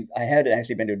 I mean, I hadn't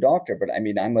actually been to a doctor, but I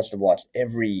mean, I must have watched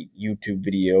every YouTube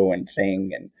video and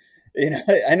thing. And,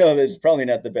 I know this is probably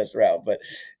not the best route, but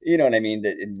you know what I mean?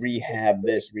 That rehab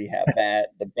this, rehab that,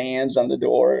 the bands on the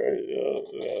door.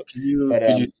 But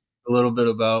Could you a little bit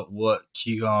about what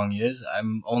qigong is?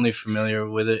 I'm only familiar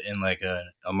with it in like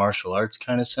a martial arts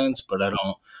kind of sense, but I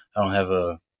don't have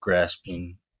a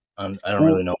grasping. I don't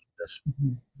really well, know this.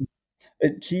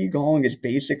 Qigong is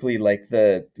basically like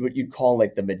the what you'd call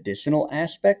like the medicinal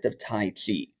aspect of Tai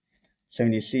Chi. So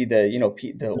when you see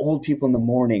the old people in the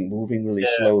morning moving really Yeah,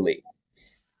 slowly,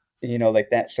 like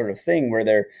that sort of thing where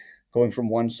they're going from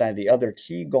one side to the other.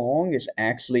 Qigong is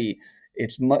actually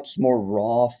it's much more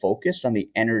raw focus on the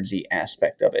energy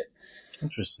aspect of it.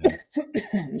 interesting.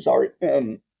 Sorry,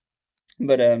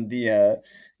 but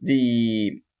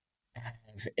the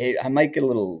I might get a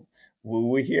little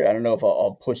woo here. I don't know if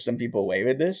I'll push some people away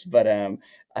with this, but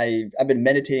I've been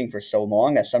meditating for so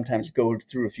long. I sometimes go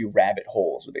through a few rabbit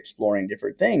holes of exploring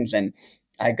different things, and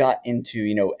I got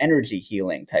into energy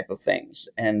healing type of things,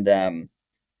 and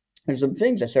there's some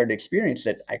things I started to experience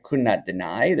that I could not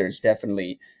deny. There's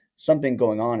definitely something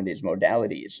going on in these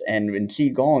modalities. And in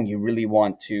Qigong, you really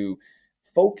want to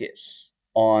focus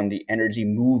on the energy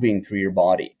moving through your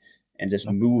body and just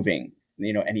moving,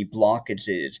 any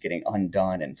blockages getting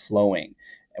undone and flowing.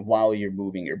 And while you're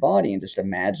moving your body and just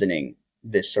imagining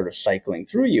this sort of cycling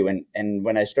through you. And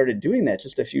when I started doing that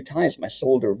just a few times, my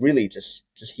shoulder really just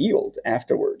healed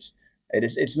afterwards.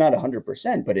 It's not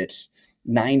 100%, but it's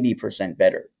 90%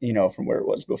 better, from where it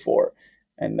was before.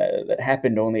 And that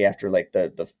happened only after like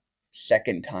the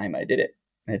second time I did it.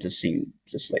 And it just seemed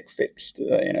just like fixed,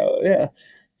 yeah.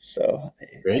 So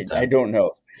Great I then. don't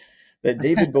know. That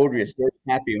David Beaudry is very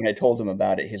happy when I told him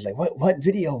about it. He's like, "What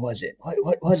video was it?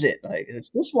 What was it? Like it's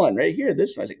this one right here.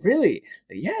 This one." I was like, "Really?"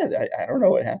 Like, yeah, I don't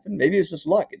know what happened. Maybe it's just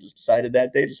luck. It just decided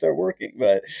that day to start working,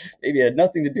 but maybe it had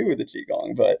nothing to do with the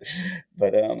qigong.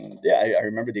 But yeah, I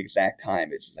remember the exact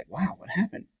time. It's just like, wow, what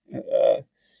happened?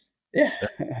 Yeah,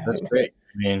 That, that's great.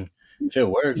 I mean, if it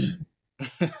works,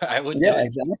 I would do yeah, it.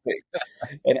 exactly.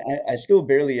 And I still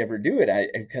barely ever do it.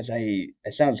 Because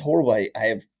it sounds horrible. I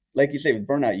have, like you say, with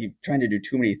burnout, you trying to do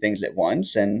too many things at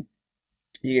once, and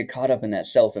you get caught up in that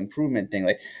self improvement thing.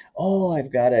 Like, oh,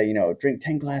 I've got to, drink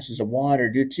 10 glasses of water,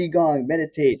 do qigong,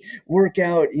 meditate, work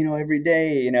out, every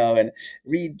day, and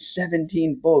read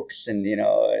 17 books, and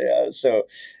so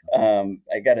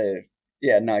I gotta,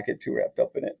 yeah, not get too wrapped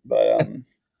up in it. But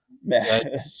Yeah, I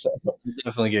yeah, so.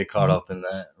 definitely get caught up in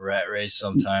that rat race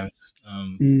sometimes.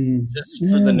 Just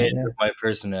for the Yeah, nature yeah. of my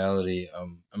personality,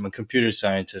 I'm a computer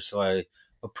scientist, so I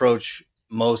approach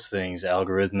most things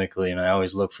algorithmically, and I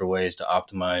always look for ways to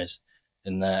optimize,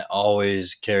 and that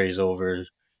always carries over,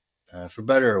 for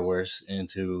better or worse,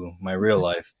 into my real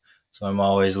life. So I'm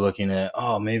always looking at,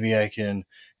 oh, maybe I can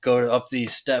go up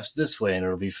these steps this way, and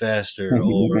it'll be faster,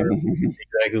 or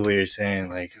exactly what you're saying.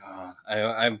 Like,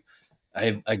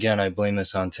 I again, I blame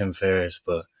this on Tim Ferriss,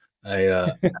 but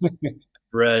I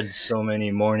read so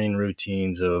many morning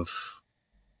routines of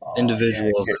Oh,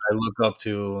 yeah. individuals that I look up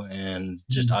to and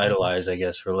just idolize, I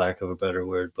guess, for lack of a better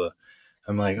word. But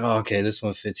I'm like, oh, okay, this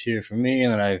one fits here for me,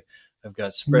 and then I've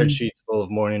got spreadsheets full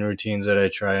of morning routines that I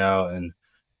try out, and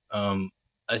um,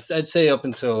 I'd say up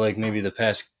until like maybe the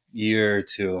past year or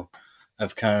two,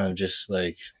 I've kind of just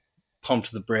like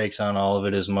pumped the brakes on all of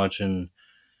it as much, and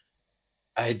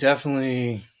I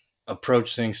definitely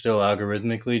approach things still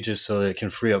algorithmically just so that it can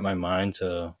free up my mind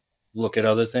to look at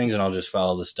other things, and I'll just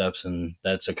follow the steps and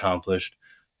that's accomplished.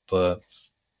 But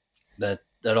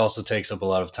that also takes up a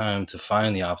lot of time to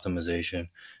find the optimization.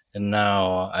 And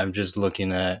now I'm just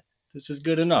looking at this is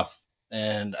good enough.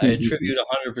 and I attribute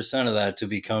 100% of that to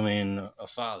becoming a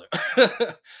father.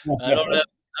 I don't have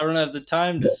I don't have the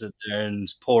time to sit there and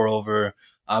pour over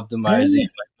optimizing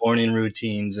my morning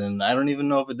routines, and I don't even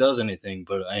know if it does anything,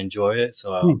 but I enjoy it,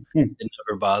 so it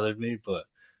never bothered me. But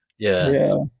yeah,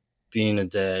 Yeah. being a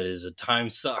dad is a time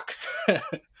suck.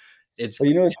 It's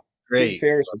Well, Tim great.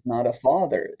 Ferriss is not a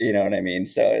father, you know what I mean?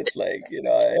 So it's like, yeah.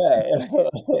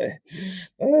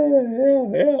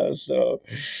 Yeah. So,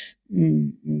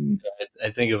 mm. I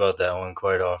think about that one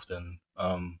quite often.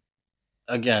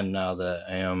 Again, now that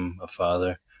I am a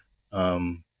father,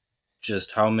 um,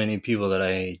 just how many people that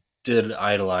I did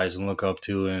idolize and look up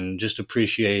to and just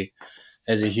appreciate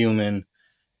as a human,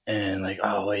 and like,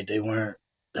 oh wait,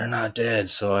 they're not dead,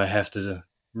 so I have to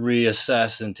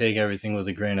reassess and take everything with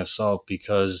a grain of salt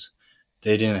because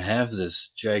they didn't have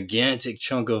this gigantic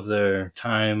chunk of their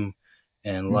time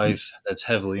and Mhm. life that's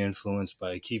heavily influenced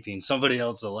by keeping somebody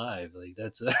else alive. Like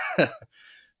that's a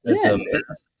that's Yeah, a and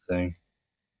massive thing.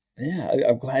 yeah,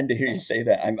 I'm glad to hear you say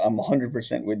that. I'm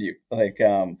 100% with you.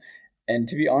 And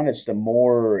to be honest, the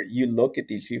more you look at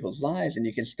these people's lives, and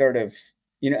you can start of,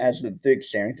 as the big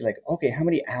staring to like, okay, how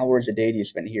many hours a day do you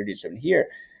spend here? Do you spend here?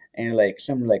 And you're like,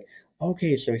 some are like,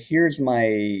 okay, so here's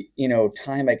my,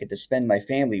 time I get to spend my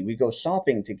family. We go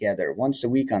shopping together once a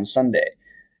week on Sunday.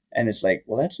 And it's like,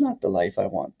 well, that's not the life I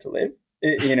want to live.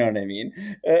 You know what I mean?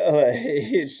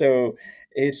 So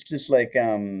it's just like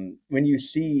when you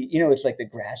see, it's like the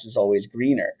grass is always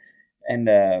greener, and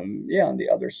yeah, on the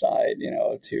other side,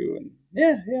 too, and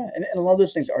yeah, and a lot of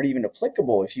those things aren't even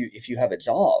applicable if you have a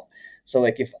job. So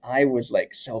like if I was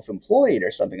like self-employed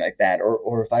or something like that,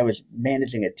 or if I was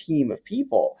managing a team of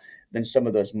people, then some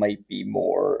of those might be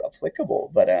more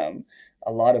applicable. But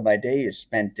a lot of my day is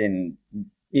spent in,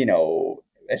 you know,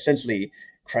 essentially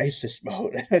crisis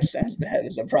mode. It sounds bad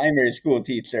as a primary school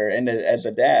teacher and as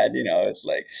a dad. It's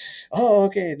like, oh,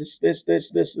 okay, this.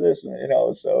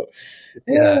 So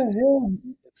Yeah, yeah.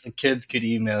 if the kids could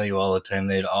email you all the time,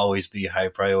 they'd always be high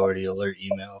priority alert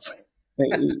emails.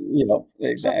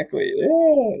 Exactly.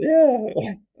 Yeah.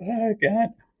 Oh God.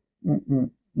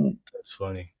 Mm. That's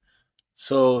funny.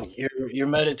 So your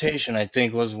meditation, I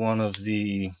think, was one of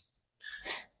the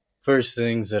first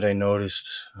things that I noticed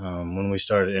when we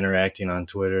started interacting on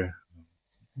Twitter.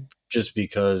 Just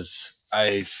because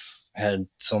I've had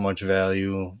so much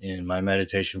value in my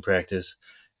meditation practice,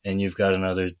 and you've got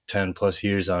another 10 plus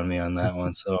years on me on that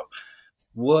one. So,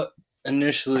 what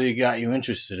initially got you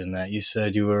interested in that? You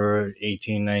said you were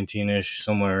 18, 19 ish,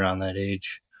 somewhere around that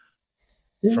age.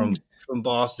 Yeah. From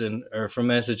Boston or from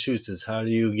Massachusetts, how do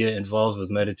you get involved with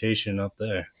meditation up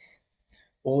there?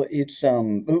 Well, it's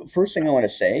first thing I want to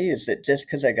say is that just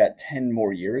because I got 10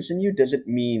 more years than you doesn't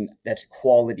mean that's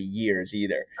quality years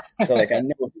either. So like I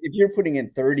know if you're putting in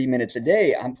 30 minutes a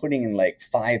day, I'm putting in like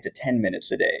 5 to 10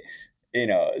 minutes a day.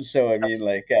 So I mean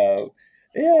like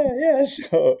yeah,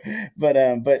 so but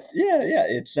yeah,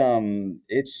 it's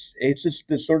just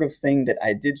the sort of thing that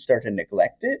I did start to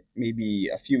neglect it maybe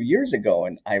a few years ago,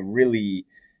 and I really,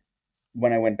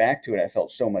 when I went back to it, I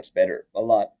felt so much better, a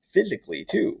lot physically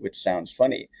too, which sounds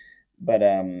funny. But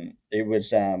it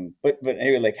was but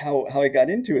anyway, like how I got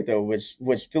into it though was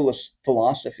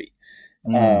philosophy.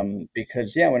 Mm,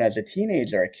 Because yeah, when I was a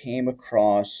teenager, I came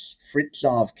across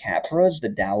Fritjof Capra's The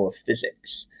Tao of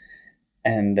Physics,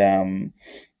 and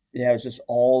yeah, it was just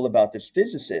all about this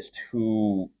physicist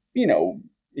who,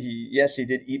 he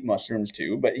did eat mushrooms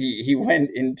too, but he went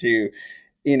into,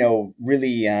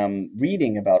 really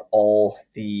reading about all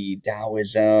the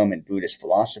Taoism and Buddhist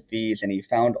philosophies, and he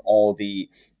found all the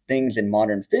things in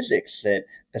modern physics that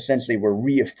essentially were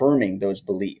reaffirming those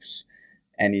beliefs.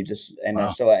 And he just, and wow.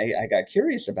 so I got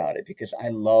curious about it because I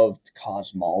loved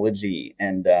cosmology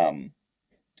and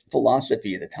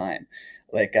philosophy at the time.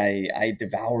 Like I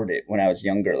devoured it when I was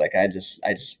younger. Like I just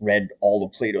read all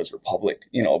of Plato's Republic,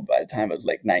 by the time I was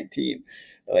like 19.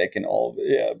 Like and all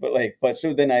yeah, but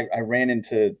so then I ran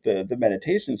into the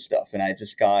meditation stuff, and I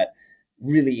just got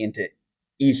really into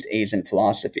East Asian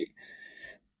philosophy.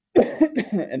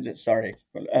 And sorry.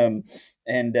 Um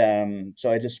and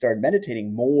so I just started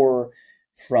meditating more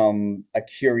from a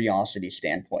curiosity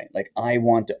standpoint. Like I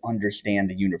want to understand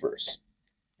the universe,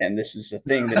 and this is the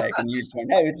thing that I can use to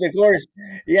now. It's of course,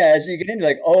 yeah. As you get into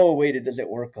like, oh wait, it doesn't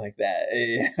work like that.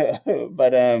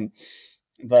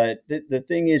 But the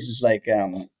thing is like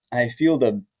I feel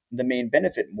the main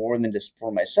benefit more than just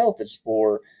for myself is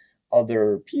for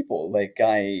other people. Like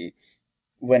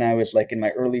when I was like in my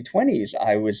early 20s,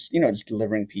 I was just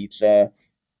delivering pizza,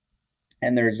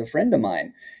 and there's a friend of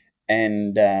mine,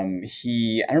 And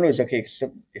he, I don't know, it's okay,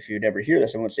 so if you'd ever hear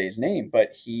this, I won't say his name,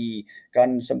 but he got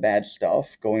into some bad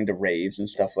stuff, going to raves and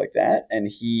stuff like that, and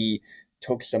he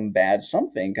took some bad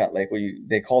something, got like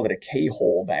they called it a K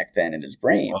hole back then in his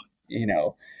Well, brain, you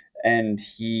know, and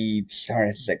he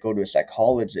started to like go to a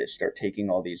psychologist, start taking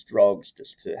all these drugs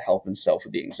just to help himself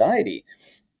with the anxiety.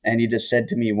 And he just said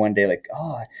to me one day, like,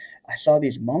 "Oh, I saw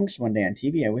these monks one day on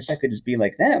TV. I wish I could just be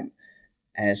like them."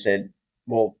 And I said,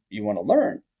 "Well, you want to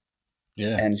learn?"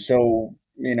 yeah. And so,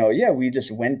 yeah, we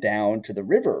just went down to the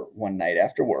river one night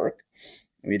after work.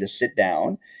 We just sit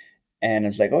down, and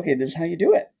it's like, okay, this is how you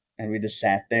do it. And we just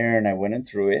sat there, and I went in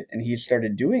through it, and he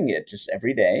started doing it just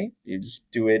every day. You just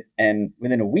do it, and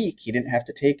within a week, he didn't have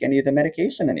to take any of the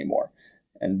medication anymore.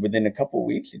 And within a couple of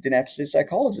weeks, he didn't have to see a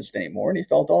psychologist anymore, and he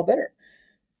felt all better.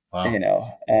 Wow. You know,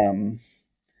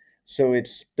 so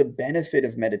it's the benefit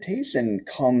of meditation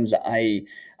comes. I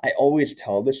always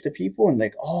tell this to people, and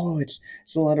like, oh, it's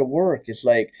a lot of work. It's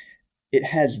like it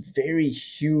has very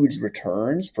huge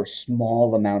returns for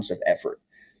small amounts of effort.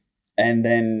 And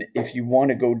then if you want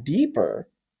to go deeper,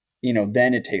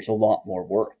 then it takes a lot more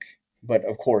work. But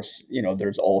of course,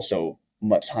 there's also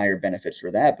much higher benefits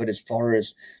for that. But as far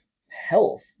as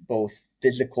health, both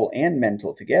physical and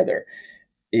mental together,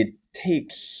 it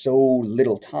takes so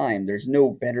little time. There's no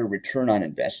better return on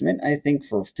investment, I think,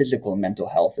 for physical and mental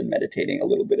health than meditating a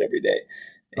little bit every day.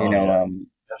 You Oh know, yeah, um,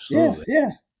 yeah, absolutely.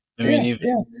 yeah, I mean, yeah, even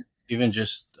yeah. even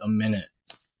just a minute.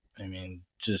 I mean,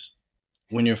 just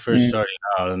when you're first Mm, starting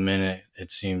out, a minute,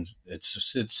 it seems it's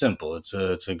simple. It's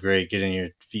a great getting your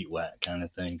feet wet kind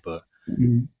of thing. But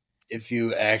mm, if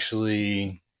you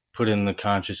actually put in the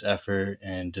conscious effort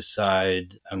and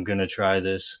decide I'm gonna try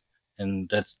this, and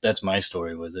that's my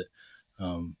story with it.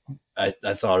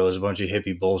 I thought it was a bunch of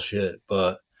hippie bullshit,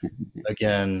 but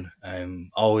again,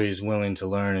 I'm always willing to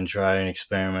learn and try and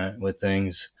experiment with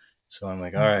things. So I'm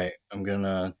like, all right, I'm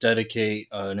gonna dedicate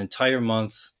an entire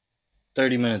month,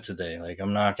 30 minutes a day. Like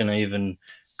I'm not gonna even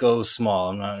go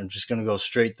small. I'm just gonna go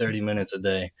straight 30 minutes a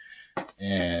day.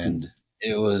 And mm,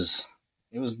 it was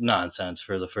it was nonsense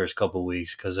for the first couple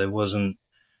weeks because I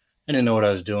didn't know what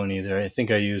I was doing either. I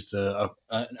think I used a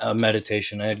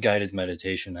meditation. I had guided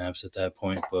meditation apps at that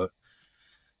point, but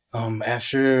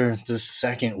after the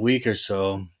second week or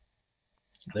so,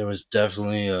 there was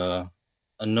definitely a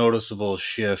noticeable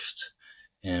shift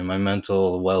in my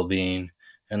mental well being.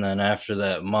 And then after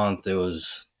that month, it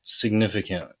was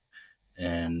significant.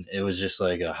 And it was just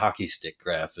like a hockey stick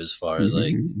graph as far as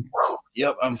like, mhm.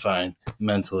 yep, I'm fine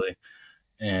mentally.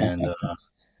 And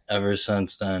ever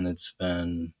since then, it's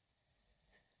been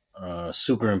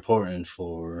super important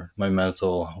for my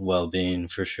mental well being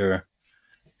for sure.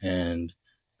 And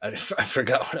I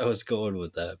forgot what I was going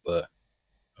with that, but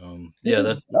yeah,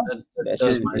 Yeah, no, that that's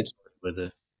was your, my it's story with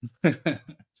it.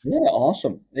 yeah,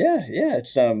 awesome. Yeah, yeah.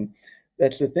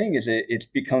 That's the thing is it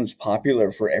becomes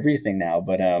popular for everything now.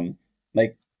 But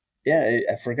like, yeah,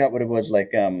 I forgot what it was.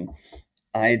 Like,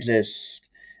 I just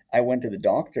I went to the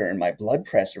doctor and my blood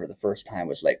pressure for the first time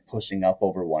was like pushing up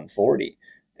over 140.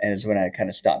 And it's when I kind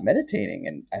of stopped meditating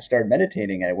and I started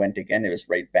meditating and I went again, it was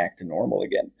right back to normal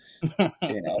again.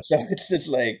 So it's just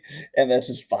like, and that's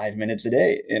just 5 minutes a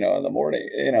day, in the morning,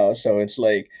 so it's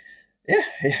like, yeah,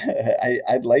 yeah,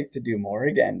 I'd like to do more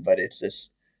again, but it's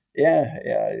just, yeah,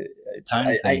 yeah,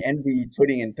 Time I thing. envy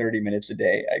putting in 30 minutes a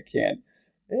day. I can't.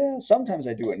 Yeah, sometimes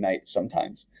I do at night,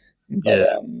 sometimes, but Yeah.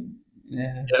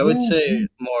 yeah, Yeah, I would yeah, say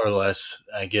more or less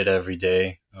I get every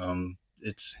day.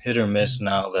 It's hit or miss yeah.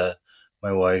 now that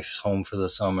my wife's home for the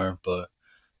summer. But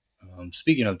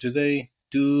speaking of, do they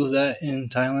do that in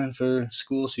Thailand for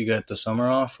school? So you got the summer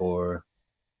off, or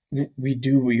We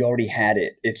do. We already had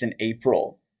it. It's in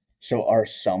April, so our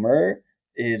summer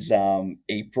is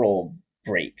April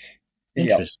break.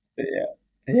 Yep. interest? Yeah.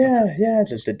 Okay, Yeah. Yeah.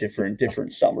 Just a different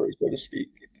summer, so to speak.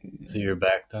 so you're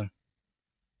back then.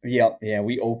 Yep. Yeah.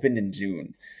 We opened in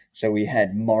June, so we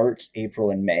had March, April,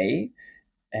 and May,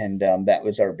 and that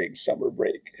was our big summer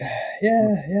break.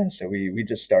 Yeah. Yeah. So we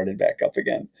just started back up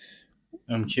again.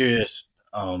 I'm curious.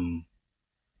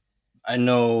 I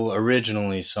know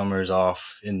originally summers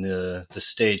off in the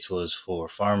states was for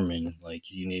farming. Like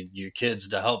you need your kids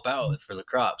to help out for the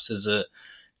crops. Is it?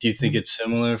 Do you think it's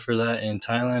similar for that in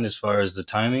Thailand as far as the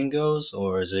timing goes,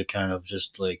 or is it kind of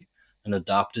just like an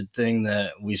adopted thing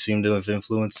that we seem to have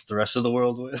influenced the rest of the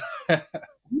world with?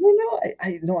 I don't know.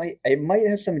 I no. It might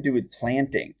have something to do with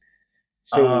planting.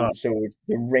 Ah, So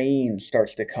the rain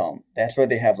starts to come. That's why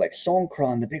they have like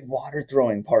Songkran, the big water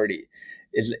throwing party,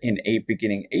 is in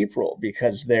beginning April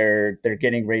because they're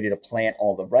getting ready to plant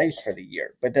all the rice for the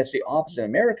year. But that's the opposite of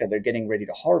America. They're getting ready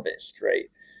to harvest, right?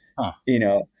 huh. You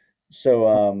know, So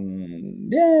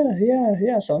yeah, yeah,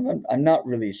 yeah. So I'm not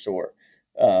really sure,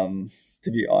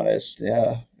 to be honest.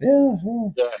 Yeah, yeah, yeah,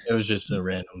 Yeah, it was just a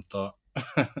random thought.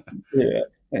 yeah,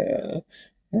 yeah,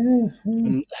 yeah,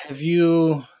 yeah. Have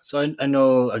you? So I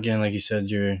know again, like you said,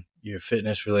 your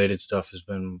fitness related stuff has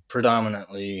been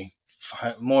predominantly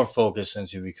more focused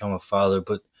since you become a father.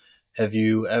 But have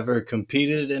you ever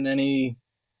competed in any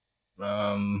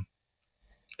um,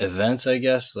 events? I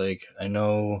guess like I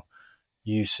know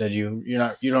you said you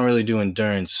don't really do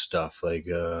endurance stuff like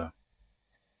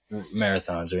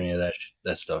marathons or any of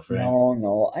that stuff, right? No,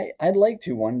 no. I'd like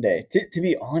to one day. To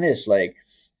be honest, like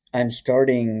I'm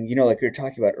starting, like we were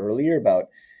talking about earlier about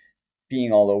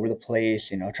being all over the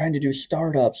place, trying to do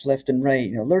startups left and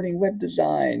right, learning web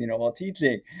design, while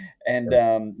teaching. And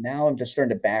now I'm just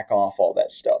starting to back off all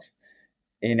that stuff,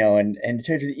 and to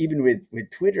tell you, even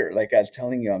with Twitter, like I was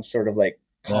telling you, I'm sort of like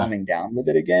Yeah, calming down with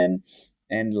it again.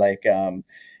 And like I'm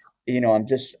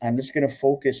just gonna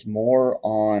focus more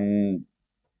on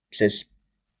just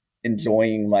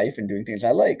enjoying life and doing things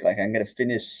I like. Like I'm gonna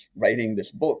finish writing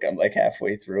this book. I'm like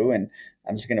halfway through, and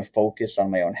I'm just gonna focus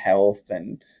on my own health.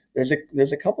 And there's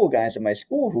a couple of guys at my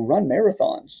school who run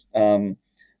marathons.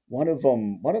 One of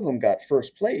them got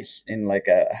first place in like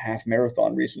a half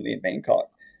marathon recently in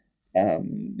Bangkok.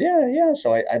 Yeah, yeah.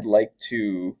 So I'd like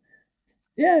to,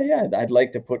 yeah, yeah. I'd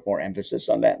like to put more emphasis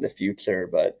on that in the future,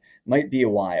 but might be a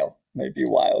while. Might be a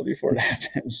while before it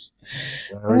happens.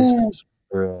 I Uh, was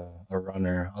never a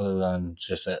runner other than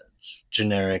just that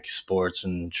generic sports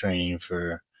and training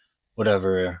for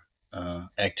whatever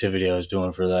activity I was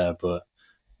doing for that. But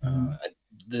mm, I,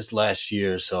 this last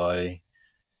year, so I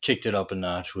kicked it up a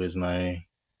notch with my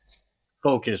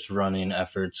focused running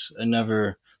efforts. I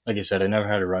never, like I said, I never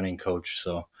had a running coach,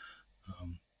 so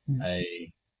um, mm.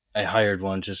 I I hired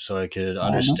one just so I could Oh,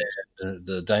 understand nice.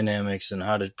 the dynamics and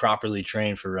how to properly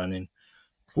train for running.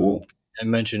 Um, Cool. I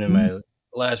mentioned in Mm. my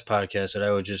last podcast that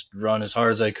I would just run as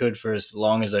hard as I could for as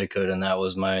long as I could, and that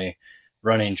was my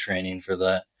running training for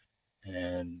that.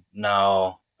 And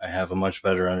now I have a much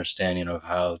better understanding of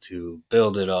how to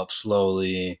build it up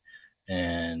slowly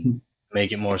and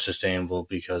make it more sustainable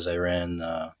because I ran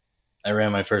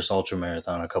my first ultra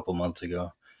marathon a couple months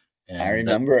ago, I and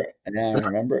that remember. Yeah, I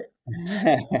remember.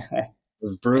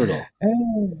 was brutal.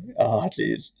 Oh,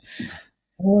 jeez.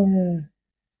 Oh,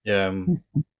 Yeah,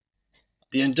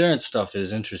 the endurance stuff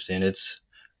is interesting. It's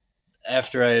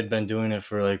after I had been doing it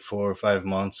for like 4 or 5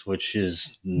 months, which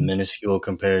is minuscule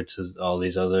compared to all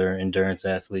these other endurance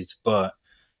athletes, but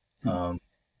um,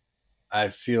 I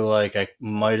feel like I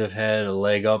might have had a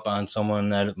leg up on someone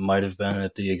that might have been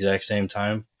at the exact same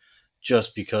time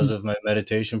just because of my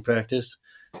meditation practice.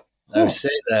 I would huh.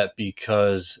 say that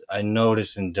because I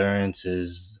notice endurance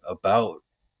is about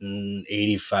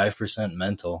 85%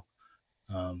 mental.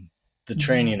 The Mhm.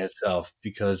 training itself,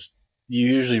 because you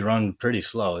usually run pretty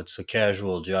slow. It's a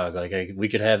casual jog. We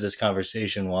could have this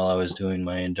conversation while I was doing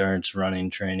my endurance running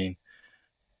training,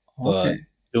 but Okay.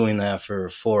 doing that for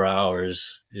 4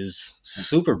 hours is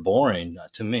super boring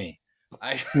to me.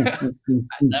 I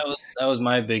that was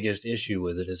my biggest issue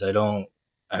with it is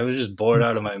I was just bored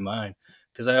out of my mind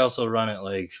because I also run it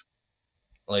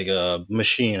like a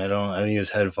machine. I don't use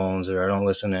headphones or I don't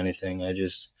listen to anything.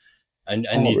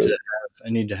 Oh, really? I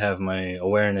need to have my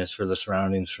awareness for the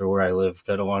surroundings for where I live.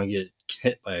 I don't want to get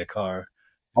hit by a car.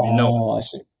 I mean, no. Oh, I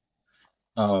see.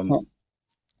 Um, Huh.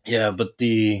 yeah, but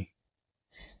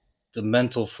the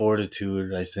mental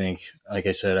fortitude, I think, like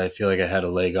I said, I feel like I had a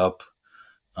leg up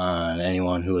on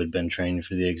anyone who had been training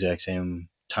for the exact same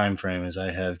time frame as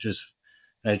I have. Just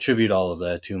and I attribute all of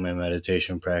that to my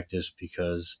meditation practice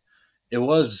because it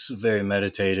was very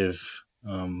meditative.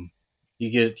 You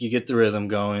get the rhythm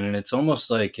going, and it's almost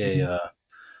like a Mhm.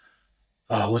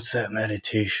 oh, what's that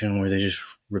meditation where they just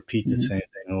repeat the Mhm. same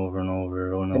thing over and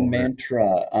over and The over?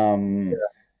 mantra.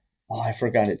 Oh, I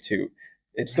forgot it too.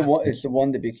 It's the one. It's the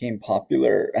one that became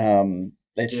popular.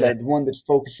 It's Yeah, like the one that's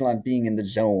focused on being in the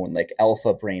zone, like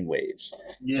alpha brain waves.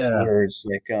 yeah. Whereas,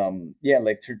 like, yeah,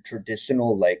 like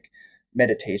traditional like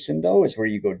meditation though is where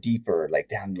you go deeper, like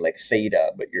down to like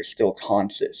theta, but you're still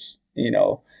conscious.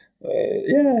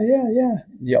 Yeah, yeah, yeah.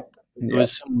 Yep, It yep.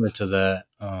 was similar to that.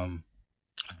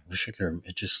 I wish I could.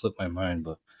 It just slipped my mind,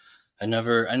 but I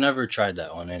never tried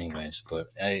that one, anyways. But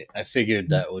I figured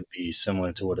that would be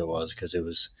similar to what it was because it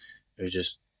was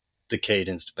just the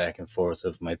cadence back and forth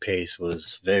of my pace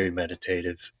was very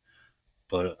meditative.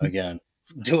 But again,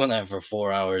 doing that for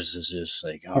 4 hours is just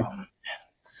like, oh,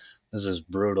 this is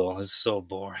brutal. It's so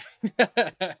boring.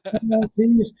 Oh,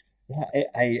 geez.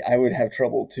 Yeah, I would have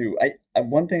trouble too.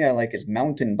 One thing I like is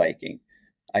mountain biking.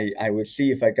 I would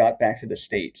see if I got back to the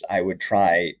States, I would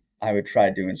try I would try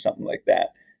doing something like that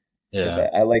because Yeah.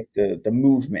 I like the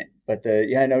movement. But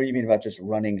I know what you mean about just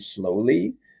running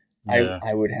slowly. Yeah.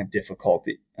 I would have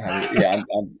difficulty. Yeah,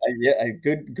 yeah,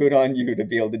 good on you to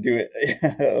be able to do it.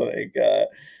 Like,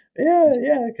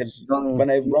 yeah, because The only, when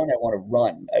I run, I want to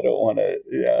run. I don't want to,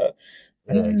 yeah,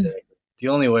 yeah. exactly. The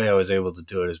only way I was able to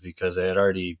do it is because I had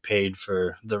already paid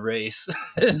for the race.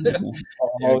 It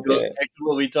Oh, goes okay. back to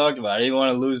what we talked about. I didn't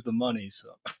want to lose the money,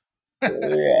 so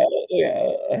Yeah,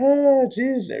 yeah. Ah,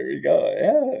 geez, there we go.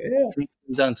 Yeah, yeah.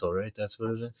 dental, right? That's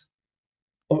what it is.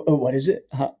 What is it?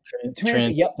 Huh?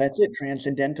 Trans. Yep, that's it.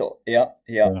 Transcendental. Yep,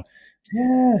 yep. Yeah.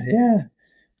 Yeah, yeah,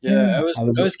 Yeah, yeah. I I was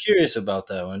was curious about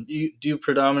that one. Do you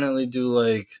predominantly do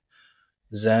like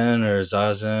Zen or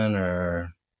Zazen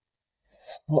or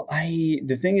Well,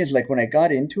 the thing is, like, when I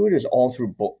got into it, it was all through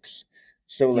books.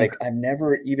 So, okay, like, I've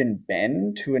never even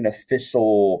been to an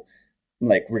official,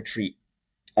 like, retreat.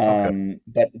 okay,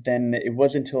 But then it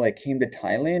wasn't until I came to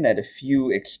Thailand, I had a few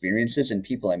experiences and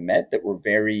people I met that were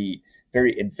very,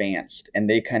 very advanced, and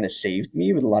they kind of saved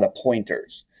me with a lot of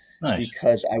pointers nice.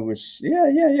 because I was, yeah,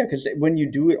 yeah, yeah. Because when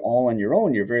you do it all on your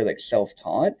own, you're very like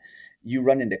self-taught. You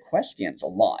run into questions a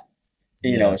lot,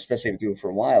 Yeah, especially if you do it for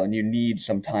a while, and you need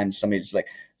sometimes somebody's like,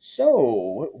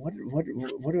 so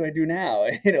what do I do now?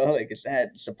 Like, is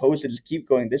that supposed to just keep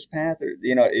going this path, or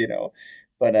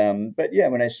but yeah,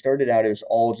 when I started out, it was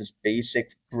all just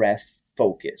basic breath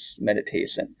focus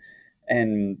meditation.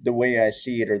 And the way I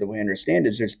see it, or the way I understand,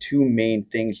 is there's two main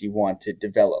things you want to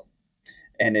develop,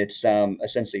 and it's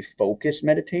essentially focus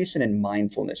meditation and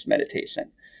mindfulness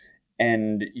meditation.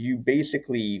 And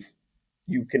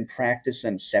you can practice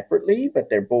them separately, but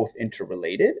they're both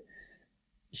interrelated.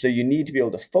 So you need to be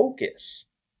able to focus.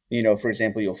 For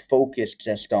example, you'll focus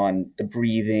just on the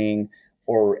breathing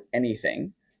or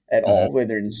anything at hmm, all.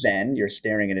 Whether in Zen, you're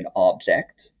staring at an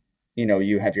object,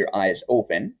 you have your eyes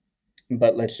open.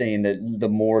 But let's say in the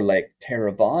more like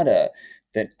Theravada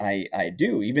that I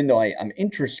do, even though I'm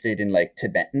interested in like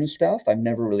Tibetan stuff, I've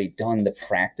never really done the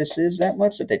practices that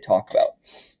much that they talk about.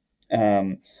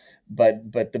 Um,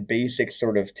 but the basic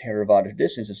sort of Theravada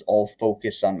traditions is all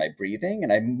focused on my breathing,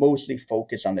 and I mostly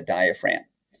focus on the diaphragm.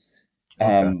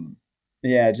 okay, Um,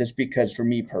 yeah, just because for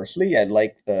me personally, I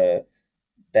like the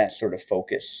that sort of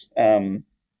focus.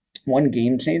 One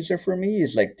game changer for me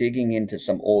is like digging into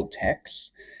some old texts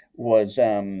was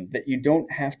that you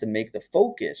don't have to make the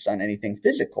focus on anything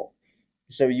physical.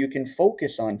 So you can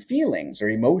focus on feelings or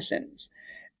emotions.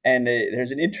 And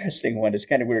there's an interesting one. It's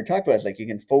kind of weird to talk about. It's like you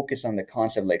can focus on the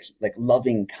concept like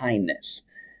loving kindness,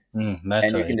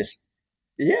 and you meta. can just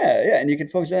yeah, yeah, and you can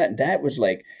focus on that. And that was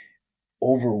like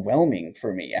overwhelming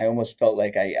for me. I almost felt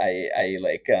like I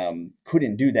like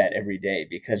couldn't do that every day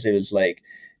because it was like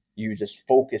you just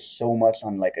focus so much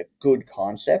on like a good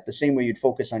concept, the same way you'd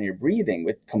focus on your breathing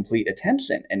with complete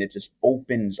attention, and it just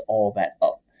opens all that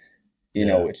up.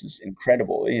 Yeah, Which is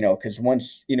incredible. Because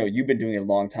once you've been doing it a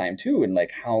long time too, and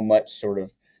like how much sort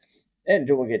of and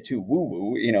don't get too woo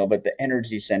woo, but the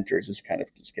energy centers is kind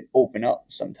of just can open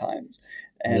up sometimes.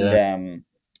 And yeah,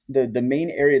 the main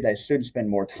area that I should spend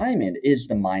more time in is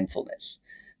the mindfulness.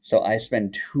 So I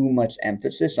spend too much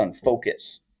emphasis on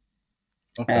focus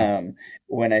okay, um,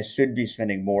 when I should be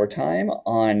spending more time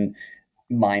on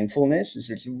mindfulness. Is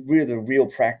it's really the real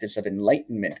practice of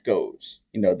enlightenment goes,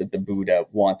 that the Buddha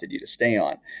wanted you to stay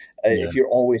on. yeah, If you're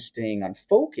always staying on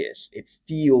focus, it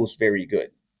feels very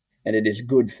good, and it is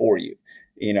good for you.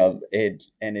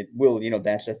 It will.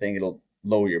 That's the thing. It'll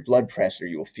lower your blood pressure.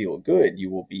 You will feel good. You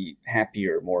will be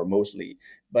happier, more emotionally.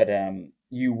 But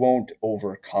you won't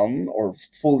overcome or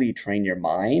fully train your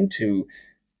mind to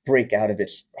break out of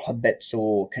its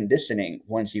habitual conditioning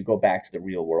once you go back to the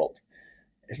real world,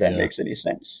 if that yeah. makes any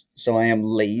sense. So I am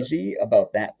lazy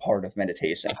about that part of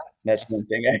meditation. That's one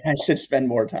thing I should spend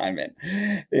more time in,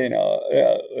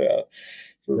 yeah, yeah,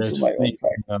 for That's my funny own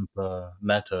practice. you bring up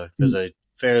meta because I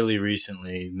fairly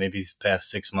recently, maybe these past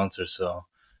 6 months or so,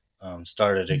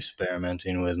 started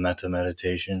experimenting with meta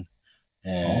meditation,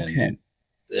 and Okay.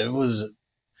 it was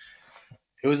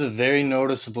it was a very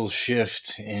noticeable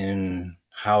shift in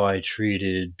how I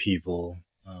treated people,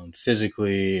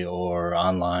 physically or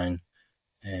online,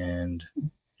 and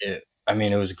I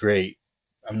mean, it was great.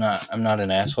 I'm not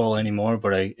an asshole anymore,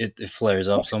 but it flares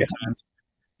up Okay. sometimes,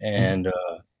 and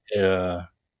it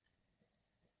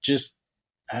just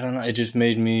I don't know. It just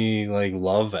made me like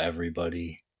love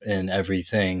everybody and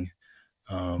everything.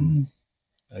 Um,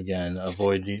 Again,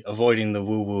 avoiding the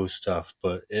woo woo stuff,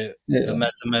 but the Yeah.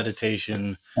 meta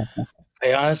meditation.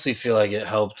 I honestly feel like it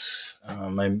helped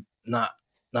my not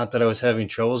that I was having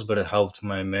troubles, but it helped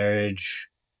my marriage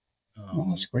Oh,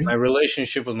 that's My great.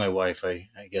 relationship with my wife, I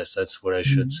guess that's what I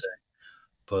should Mm. say.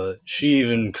 But she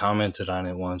even commented on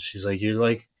it once. She's like, "You're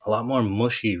like a lot more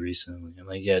mushy recently." I'm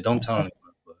like, "Yeah, don't tell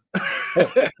anyone."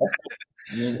 But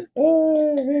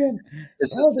Oh man.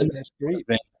 it's Oh, just in a that's similar great.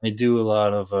 vein. I do a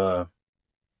lot of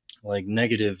like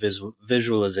negative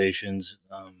visualizations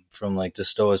from like the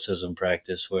Stoicism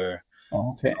practice, where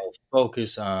Oh, okay. I'll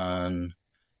focus on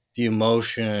the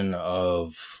emotion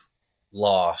of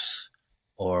loss,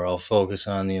 or I'll focus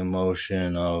on the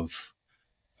emotion of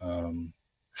um,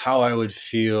 how I would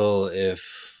feel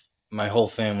if my whole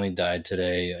family died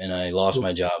today and I lost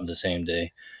my job the same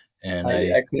day. And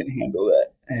I couldn't handle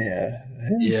that. Yeah.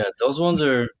 yeah, those ones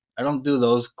are, I don't do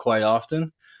those quite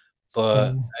often,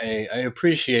 but Oh, I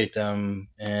appreciate them,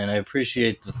 and I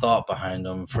appreciate the thought behind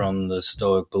them from the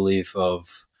Stoic belief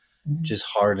of mm, just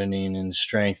hardening and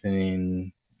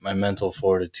strengthening my mental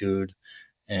fortitude.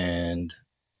 And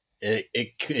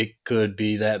it could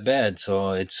be that bad.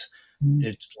 So mm,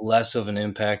 it's less of an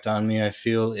impact on me, I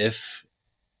feel, if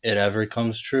it ever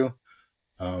comes true.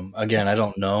 Again, I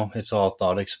don't know. It's all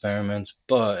thought experiments,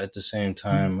 but at the same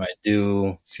mm, time, I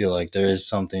do feel like there is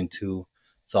something to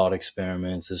thought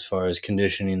experiments as far as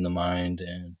conditioning the mind,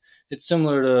 and it's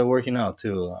similar to working out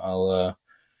too.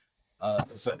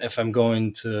 If I'm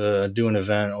going to do an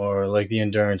event or like the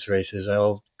endurance races,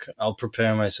 I'll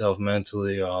prepare myself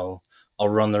mentally. I'll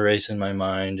run the race in my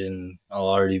mind, and I'll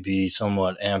already be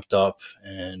somewhat amped up.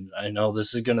 And I know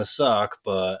this is gonna suck,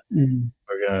 but mm,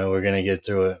 we're gonna get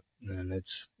through it. And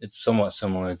it's somewhat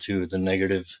similar to the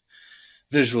negative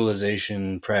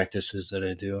visualization practices that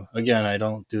I do. Again, I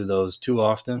don't do those too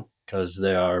often because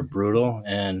they are brutal,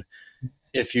 and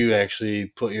if you actually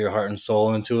put your heart and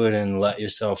soul into it and let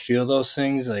yourself feel those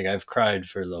things, like I've cried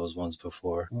for those ones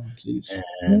before. oh, jeez.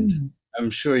 And I'm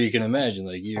sure you can imagine,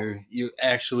 like you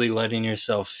actually letting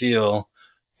yourself feel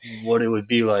what it would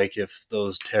be like if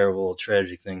those terrible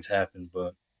tragic things happened.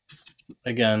 But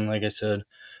again, like I said,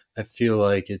 I feel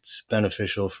like it's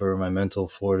beneficial for my mental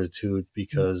fortitude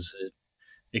because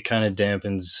it kind of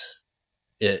dampens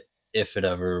it if it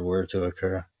ever were to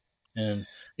occur. And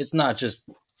it's not just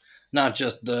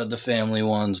the family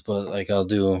ones, but like I'll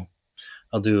do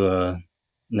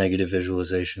negative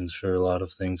visualizations for a lot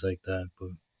of things like that.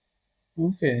 But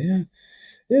Okay, yeah.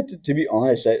 Yeah, to be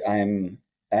honest, I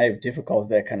have difficulty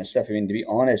with that kind of stuff. I mean, to be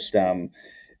honest, to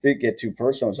get too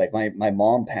personal, it's like my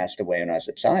mom passed away when I was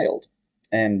a child,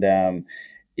 and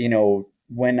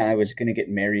when I was going to get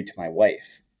married to my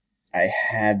wife, I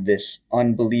had this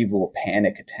unbelievable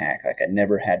panic attack like I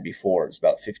never had before. It was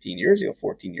about 15 years ago,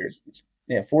 14 years,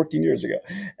 yeah, 14 years ago,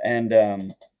 and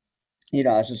I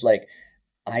was just like,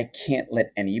 I can't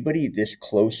let anybody this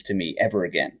close to me ever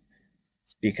again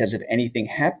because if anything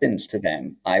happens to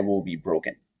them, I will be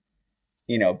broken.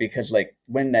 Because like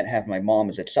when that happened, my mom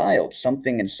as a child,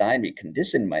 something inside me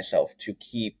conditioned myself to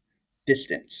keep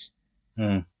distance.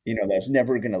 mm, That I was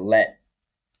never gonna let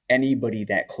anybody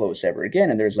that close ever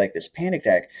again. And there's like this panic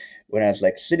attack when I was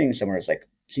like sitting somewhere. It's like,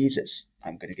 Jesus,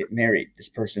 I'm gonna get married. This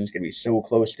person's gonna be so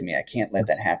close to me. I can't let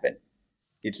that happen.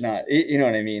 It's not, you know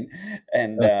what I mean?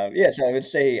 And yeah, so I would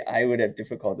say I would have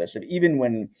difficulty with that. So even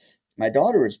when my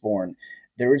daughter was born,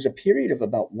 there was a period of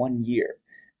about 1 year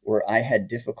where I had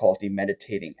difficulty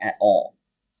meditating at all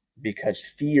because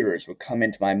fears would come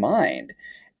into my mind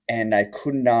and I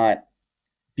could not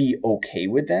be okay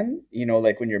with them.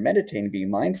 Like when you're meditating, being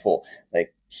mindful,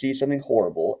 like see something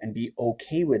horrible and be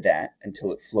okay with that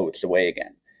until it floats away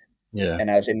again. yeah,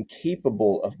 And I was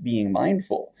incapable of being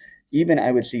mindful. Even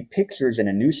I would see pictures in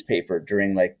a newspaper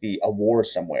during like a war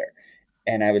somewhere,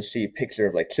 and I would see a picture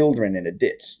of like children in a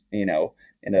ditch, in a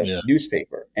yeah,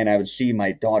 newspaper, and I would see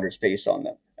my daughter's face on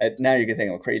them. Now you're gonna think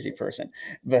I'm a crazy person,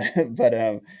 but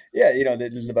yeah,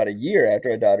 this is about a year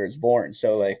after our daughter is born,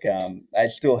 so like I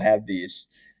still have these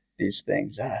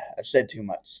things. I've said too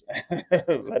much,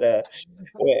 but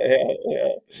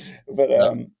yeah. But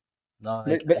no,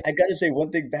 no, but I got to say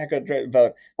one thing back on track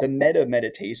about the meta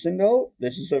meditation though.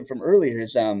 This is from earlier.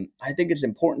 Is I think it's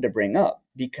important to bring up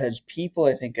because people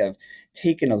I think have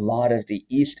taken a lot of the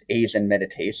East Asian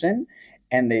meditation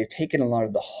and they've taken a lot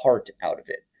of the heart out of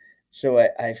it. So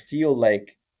I feel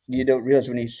like you don't realize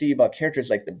when you see about characters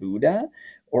like the Buddha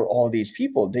or all these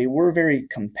people, they were very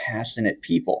compassionate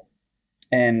people.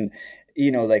 And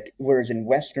like whereas in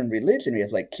Western religion we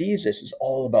have like Jesus is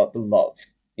all about the love.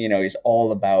 He's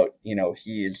all about,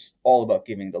 he is all about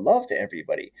giving the love to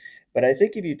everybody. But I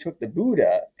think if you took the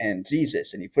Buddha and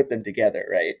Jesus and you put them together,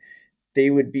 right, they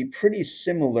would be pretty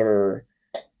similar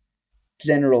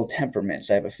general temperaments,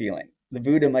 I have a feeling. The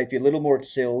Buddha might be a little more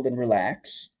chilled and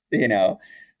relaxed.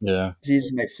 yeah,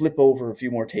 Jesus might flip over a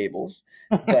few more tables.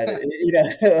 but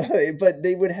but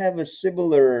they would have a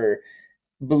similar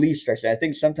belief structure. I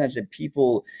think sometimes that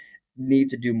people need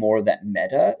to do more of that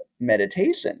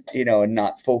meditation, and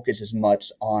not focus as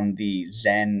much on the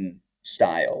Zen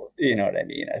style. You know what I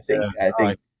mean? Yeah, I no,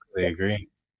 I think, completely agree.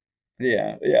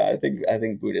 yeah, yeah. I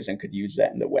think Buddhism could use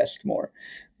that in the West more.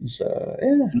 So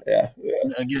yeah, yeah.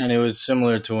 Again, it was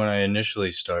similar to when I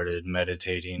initially started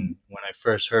meditating. When I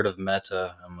first heard of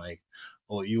metta, I'm like,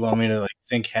 "Well, you want me to like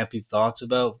think happy thoughts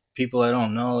about people I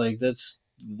don't know? Like that's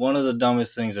one of the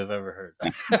dumbest things I've ever heard."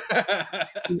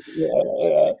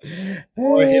 Yeah,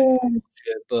 Or hip yeah.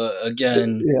 shit. But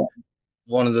again, Yeah.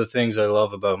 one of the things I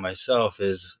love about myself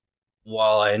is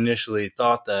while I initially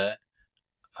thought that,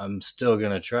 I'm still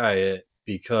gonna try it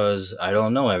because I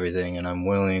don't know everything, and I'm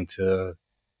willing to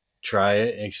try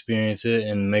it, experience it,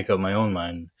 and make up my own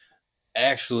mind.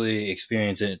 Actually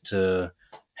experience it to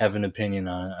have an opinion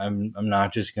on it. I'm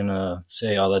not just gonna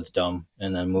say, "Oh, that's dumb,"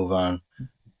 and then move on.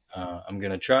 I'm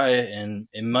gonna try it, and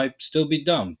it might still be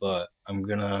dumb, but I'm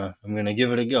gonna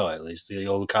give it a go at least. The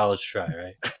old college try,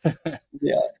 right?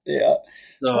 Yeah, yeah.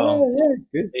 So Oh, yeah,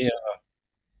 good. yeah,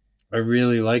 I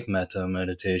really like metta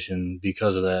meditation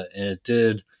because of that, and it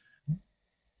did.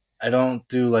 I don't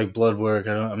do like blood work.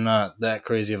 I'm not that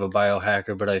crazy of a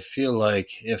biohacker, but I feel like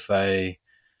if I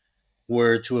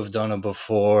were to have done it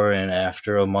before and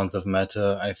after a month of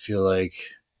meta, I feel like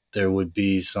there would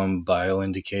be some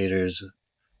bioindicators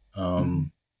Mhm,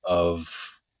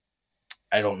 of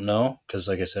I don't know because,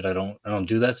 like I said, I don't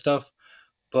do that stuff,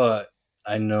 but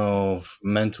I know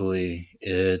mentally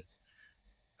it.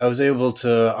 I was able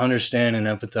to understand and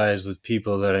empathize with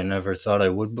people that I never thought I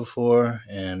would before,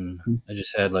 and mhm. I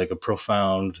just had like a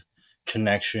profound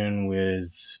connection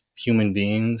with human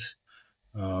beings,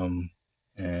 um,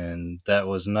 and that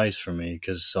was nice for me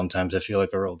because sometimes I feel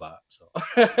like a robot. So,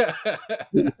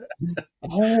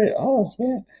 All right. Oh,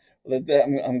 yeah.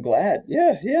 I'm glad.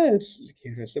 Yeah, yeah. It's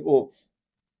well,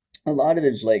 a lot of it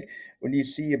is like when you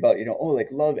see about, oh, like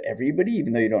love everybody,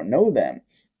 even though you don't know them,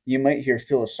 you might hear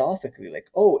philosophically like,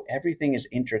 oh, everything is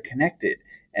interconnected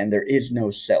and there is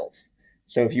no self.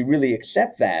 So if you really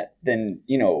accept that, then,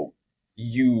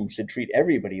 you should treat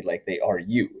everybody like they are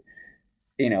you.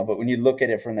 But when you look at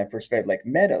it from that perspective, like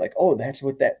meta, like, oh, that's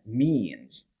what that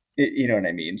means. You know what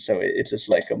I mean? So it's just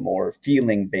like a more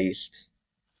feeling based,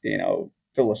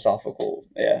 philosophical.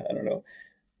 Yeah, I don't know.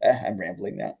 I'm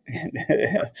rambling now.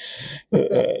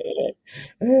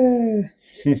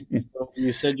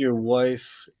 you said your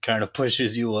wife kind of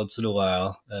pushes you once in a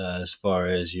while as far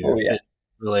as your Oh yeah. fit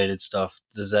related stuff.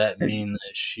 Does that mean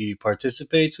that she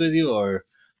participates with you, or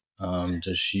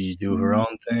does she do her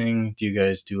own thing? Do you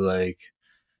guys do like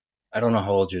I don't know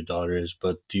how old your daughter is,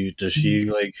 but does she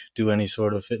like do any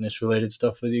sort of fitness related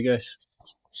stuff with you guys?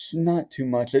 It's not too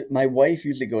much. My wife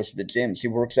usually goes to the gym. She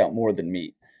works out more than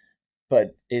me,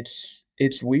 but it's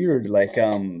weird. Like I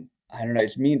don't know.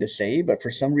 It's mean to say, but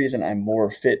for some reason I'm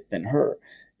more fit than her,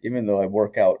 even though I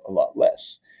work out a lot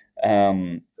less.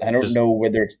 I It's don't just know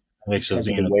whether it's a mix of because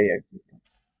of the being way I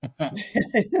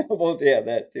well, yeah,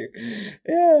 that too.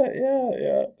 Yeah, yeah,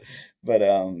 yeah. But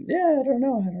yeah, I don't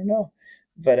know, I don't know.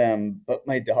 But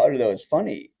my daughter though is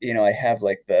funny. I have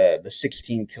like the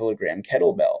 16 kilogram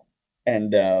kettlebell,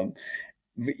 and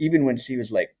even when she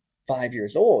was like 5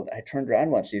 years old, I turned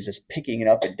around once. She was just picking it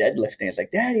up and deadlifting. It's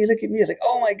like, Daddy, look at me. I was like,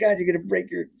 oh my God, you're gonna break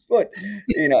your foot,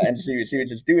 and she was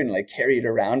just doing like carry it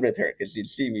around with her because she'd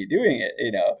see me doing it.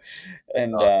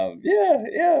 And awesome. yeah,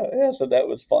 yeah, yeah. So that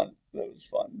was fun. That was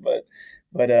fun.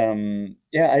 But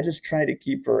yeah, I just try to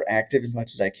keep her active as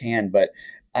much as I can. But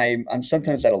I'm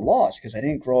sometimes at a loss because I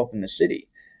didn't grow up in the city,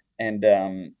 and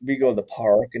we go to the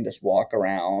park and just walk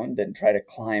around and try to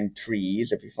climb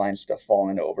trees if we find stuff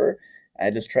falling over. I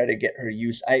just try to get her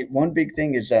used. I One big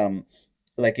thing is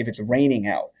like if it's raining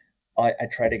out, I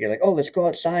try to get like, oh, let's go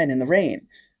outside in the rain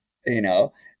you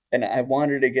know and I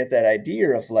want her to get that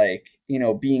idea of like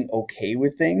being okay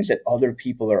with things that other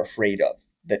people are afraid of,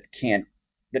 that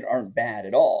aren't bad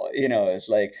at all. It's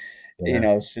like, Yeah,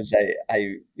 since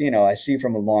I see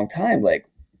from a long time, like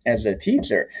as a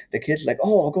teacher, the kids like,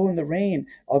 oh, I'll go in the rain,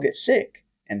 I'll get sick,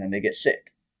 and then they get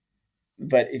sick.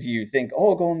 But if you think, oh,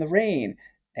 I'll go in the rain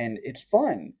and it's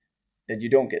fun, then you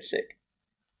don't get sick.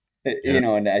 yeah.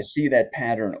 And I see that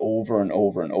pattern over and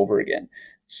over and over again.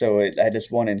 So I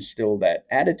just want to instill that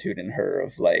attitude in her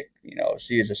of like,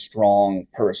 she is a strong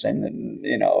person, and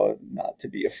not to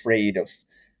be afraid of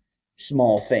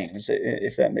small things,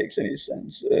 if that makes any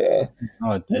sense.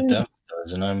 No, it Yeah. definitely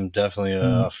does, and I'm definitely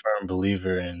a firm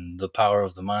believer in the power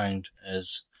of the mind,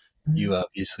 as you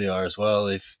obviously are as well.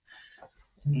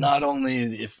 not only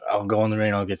if I'll go in the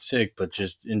rain, I'll get sick, but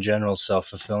just in general, self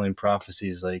fulfilling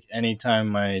prophecies. Like anytime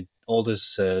my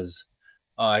oldest says,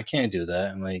 "Oh, I can't do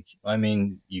that," I'm like, I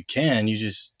mean, you can. You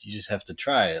just have to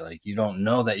try it. Like you don't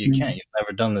know that you can't. Mm, You've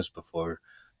never done this before.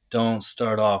 Don't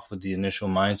start off with the initial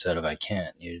mindset of I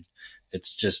can't.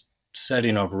 It's just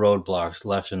setting up roadblocks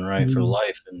left and right for mm.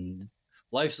 life, and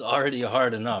life's already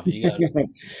hard enough. You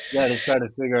got to try to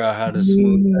figure out how to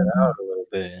smooth that out a little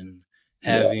bit, and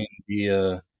Yeah. having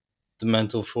the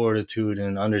mental fortitude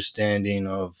and understanding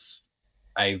of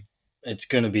I it's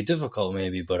going to be difficult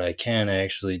maybe, but I can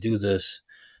actually do this.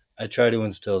 I try to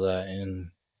instill that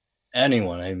in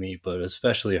anyone I meet, but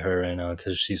especially her right now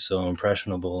because she's so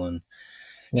impressionable, and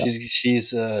Yeah.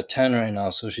 she's 10 right now,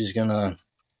 so she's gonna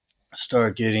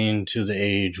start getting to the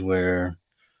age where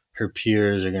her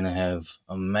peers are gonna have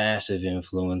a massive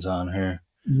influence on her.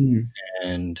 Mm,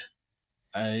 And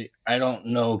I don't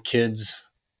know kids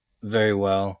very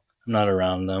well. I'm not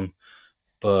around them,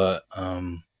 but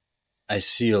I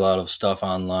see a lot of stuff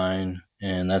online,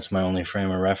 and that's my only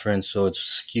frame of reference, so it's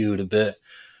skewed a bit.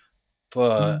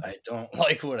 mm, But I don't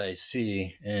like what I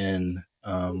see, and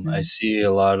I mm, see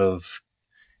a lot of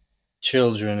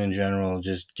children in general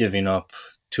just giving up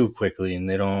too quickly, and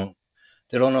they don't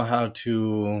know how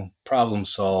to problem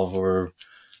solve or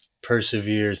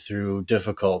persevere through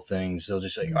difficult things. They'll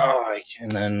just like, mm, oh,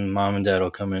 and then mom and dad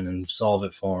will come in and solve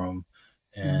it for them.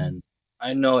 mm, And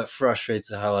I know it frustrates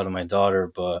the hell out of my daughter,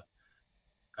 but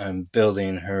I'm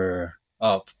building her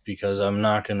up because I'm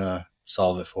not gonna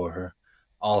solve it for her.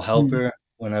 I'll help mm, her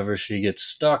whenever she gets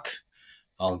stuck.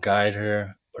 I'll guide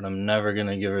her, but I'm never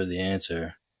gonna give her the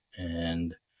answer.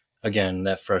 And again,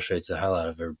 that frustrates the hell out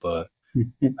of her. But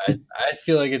I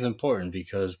feel like it's important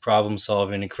because problem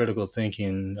solving and critical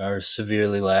thinking are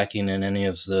severely lacking in any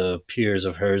of the peers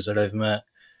of hers that I've met,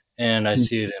 and I mm,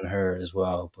 see it in her as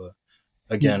well. But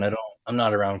mm, again, I'm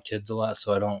not around kids a lot,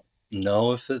 so I don't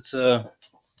know if it's a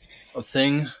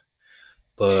thing.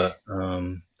 But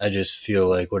I just feel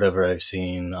like whatever I've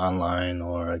seen online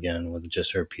or again with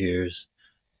just her peers,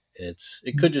 it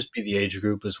mm. could just be the age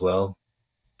group as well,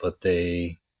 but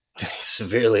they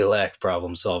severely lack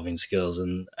problem solving skills,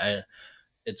 and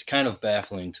it's kind of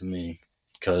baffling to me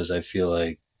because I feel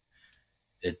like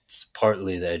it's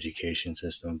partly the education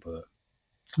system, but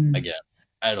Mm. again,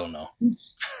 I don't know.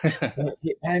 Well,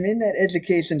 I'm in that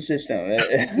education system.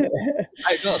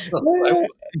 I know, so Well,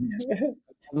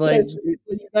 I'm like, it's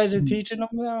what you guys are teaching them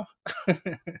now?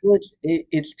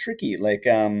 it's tricky. Like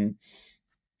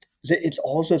it's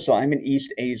also so I'm in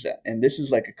East Asia, and this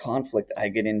is like a conflict I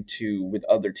get into with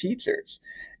other teachers.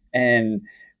 And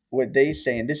what they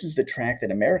say, and this is the track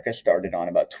that America started on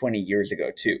about 20 years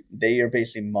ago too. They are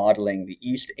basically modeling the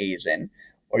East Asian,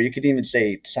 or you could even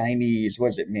say Chinese,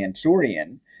 was it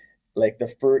Manchurian, like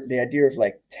the idea of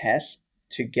like test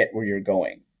to get where you're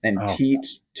going and Oh,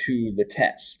 teach to the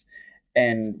test.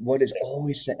 And what has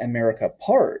always set America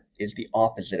apart is the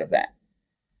opposite of that,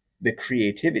 the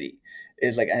creativity.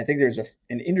 Is like I think there's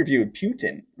an interview with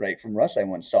Putin, right, from Russia I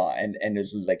once saw, and it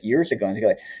was like years ago, and he's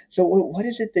like, so what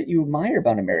is it that you admire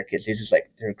about Americans? He's just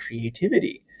like their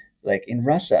creativity. Like in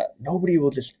Russia, nobody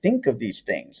will just think of these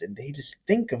things, and they just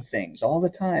think of things all the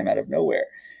time out of nowhere,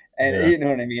 and yeah, you know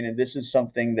what I mean. And this is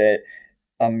something that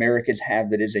Americans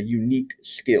have that is a unique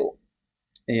skill.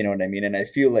 You know what I mean? And I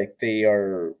feel like they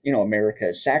are, America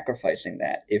is sacrificing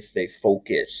that if they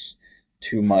focus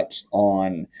too much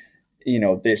on,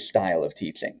 this style of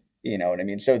teaching. You know what I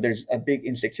mean? So there's a big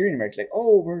insecurity in America. It's like,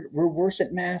 oh, we're worse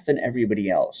at math than everybody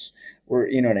else.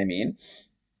 You know what I mean?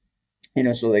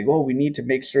 So like, oh, we need to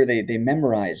make sure they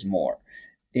memorize more.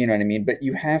 You know what I mean? But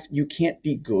you can't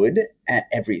be good at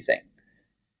everything.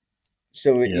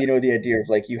 So, yeah, the idea of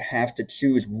like you have to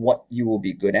choose what you will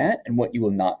be good at and what you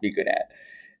will not be good at.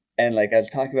 And like I was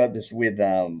talking about this with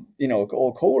an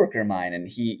old coworker of mine, and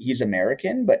he's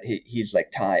American, but he's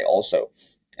like Thai also.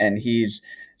 And he's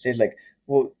says like,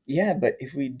 well, yeah, but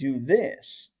if we do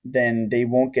this, then they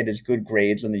won't get as good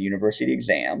grades on the university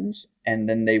exams, and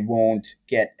then they won't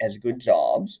get as good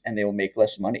jobs, and they will make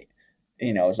less money.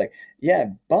 It's like,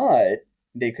 yeah, but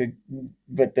they could,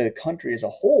 but the country as a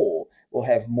whole will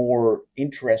have more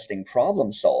interesting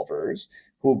problem solvers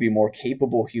who will be more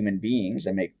capable human beings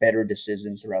and make better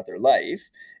decisions throughout their life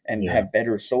and yeah. have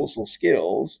better social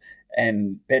skills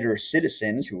and better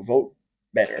citizens who vote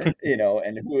better,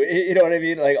 and who, what I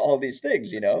mean? Like all these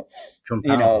things,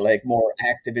 Compounds. like more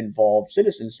active, involved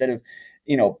citizens instead of,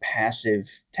 passive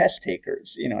test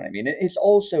takers, you know what I mean? It's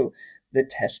also the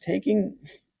test taking,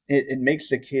 it makes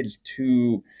the kids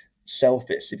too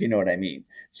selfish, if you know what I mean.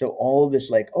 So all this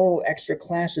like, oh, extra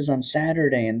classes on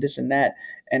Saturday and this and that,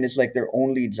 and it's like their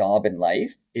only job in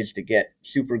life is to get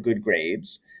super good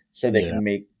grades so they Yeah, can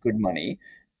make good money.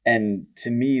 And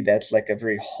to me, that's like a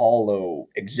very hollow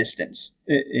existence,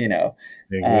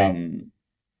 I agree. Um,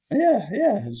 yeah,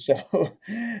 yeah. So,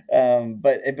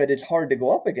 but it's hard to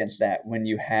go up against that when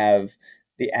you have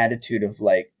the attitude of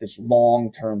like this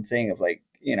long-term thing of like,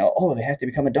 oh, they have to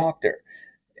become a doctor.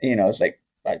 It's like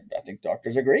I think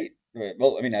doctors are great.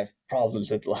 Well, I mean, I have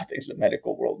problems with a lot of things the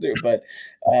medical world do, but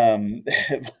um,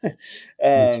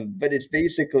 Me too. but it's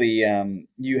basically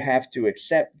you have to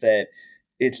accept that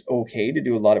it's okay to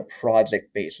do a lot of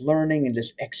project-based learning and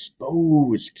just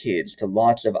expose kids to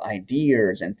lots of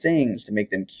ideas and things to make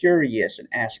them curious and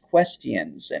ask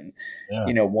questions and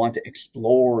Yeah, want to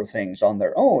explore things on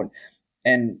their own.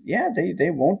 And yeah,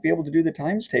 they won't be able to do the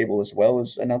times table as well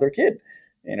as another kid.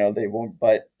 They won't,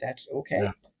 but that's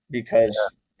yeah, okay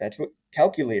because that's what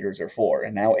calculators are for,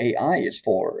 and now AI is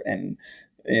for, and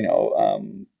you know,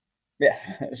 um, yeah.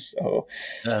 So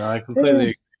yeah. No, I completely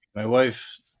yeah. agree. My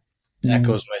wife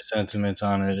Mm, echoes my sentiments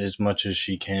on it as much as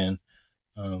she can,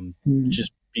 mm,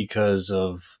 just because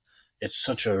of it's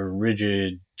such a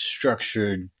rigid,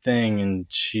 structured thing, and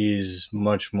she's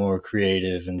much more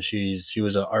creative, and she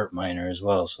was an art minor as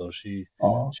well, so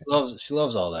oh, she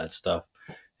loves all that stuff,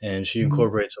 and she mm,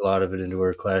 incorporates a lot of it into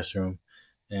her classroom.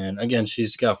 And again,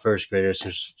 she's got first graders, so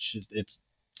it's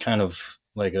kind of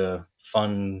like a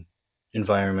fun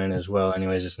environment as well.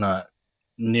 Anyways, it's not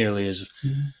nearly as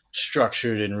mm,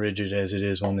 structured and rigid as it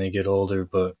is when they get older,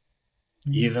 but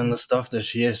mm, even the stuff that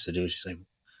she has to do, she's like,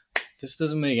 this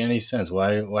doesn't make any sense.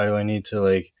 Why do I need to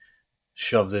like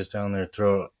shove this down their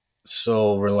throat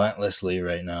so relentlessly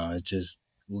right now? It just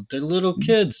they're little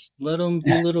mm, kids. Let them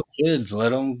be little kids. Let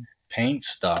them paint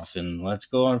stuff and let's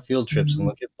go on field trips and mm.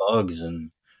 look at bugs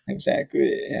and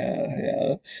Exactly. Yeah,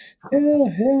 yeah,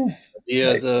 yeah,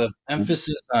 yeah. Like, the mm,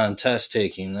 emphasis on test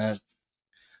taking that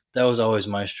was always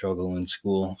my struggle in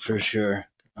school for sure.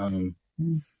 Um,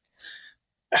 mm,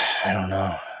 I don't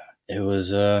know. It was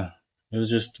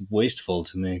just wasteful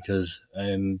to me because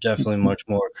I'm definitely mm, much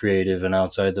more creative and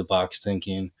outside the box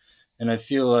thinking, and I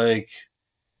feel like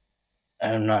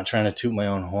I'm not trying to toot my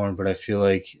own horn, but I feel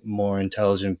like more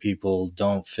intelligent people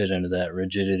don't fit into that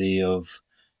rigidity of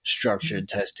mm, structured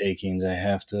test takings. I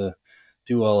have to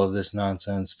do all of this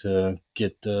nonsense to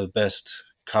get the best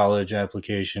college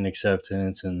application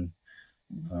acceptance and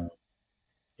uh,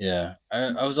 yeah,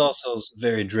 I was also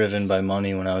very driven by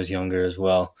money when I was younger as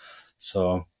well.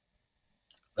 So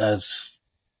that's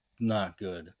not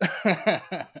good.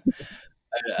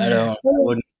 mm.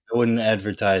 I wouldn't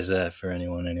advertise that for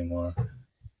anyone anymore.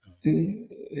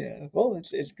 Yeah, well,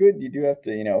 it's good. You do have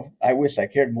to, I wish I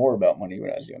cared more about money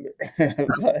when I was younger,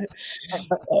 but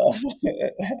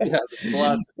Yeah, the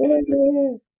philosophy.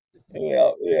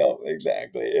 yeah, yeah,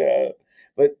 exactly, yeah.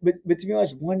 But to be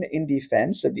honest, one in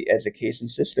defense of the education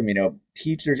system,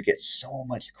 teachers get so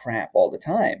much crap all the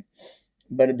time,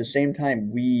 but at the same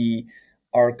time, we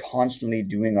are constantly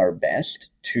doing our best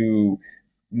to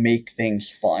make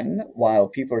things fun while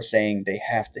people are saying they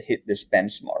have to hit this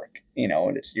benchmark,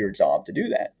 and it's your job to do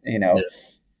that. Yeah,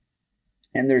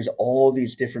 And there's all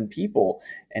these different people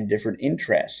and different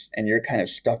interests, and you're kind of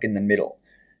stuck in the middle.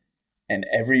 And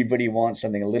everybody wants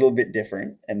something a little bit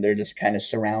different, and they're just kind of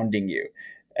surrounding you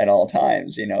at all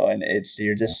times. And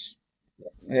you're just,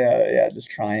 yeah, yeah,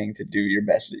 just trying to do your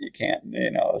best that you can.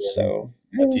 yeah. So,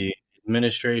 Got yeah. the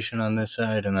administration on this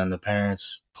side, and then the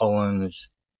parents pulling.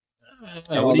 It's,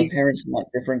 And what all do the you? parents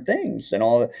want different things,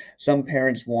 and some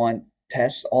parents want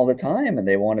tests all the time, and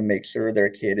they want to make sure their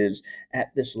kid is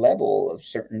at this level of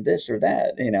certain this or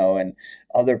that. And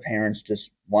other parents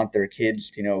just want their kids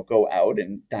to go out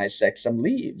and dissect some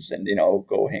leaves and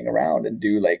go hang around and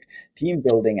do like team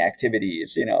building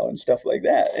activities, and stuff like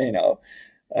that.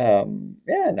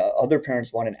 Yeah, and other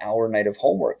parents want an hour night of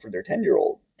homework for their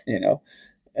 10-year-old.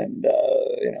 And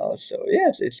so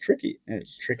yeah, it's tricky.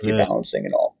 It's tricky Yeah, balancing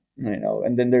it all.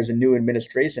 And then there's a new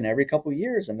administration every couple of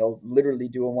years, and they'll literally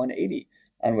do a 180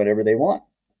 on whatever they want.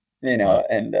 wow.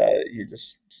 And you're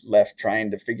just left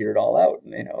trying to figure it all out.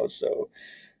 So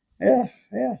yeah,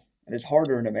 yeah, and it's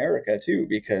harder in America too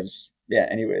because yeah.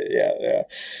 Anyway, yeah, yeah,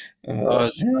 I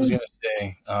was yeah. gonna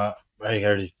say, I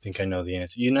already think I know the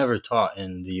answer. You never taught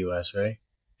in the U.S., right?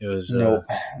 It was. Nope,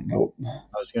 nope.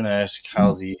 I was gonna ask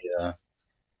how the.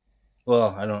 Well,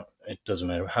 I don't. It doesn't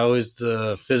matter. How is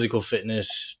the physical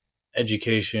fitness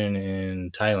education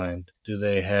in Thailand? Do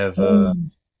they have?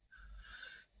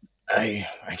 I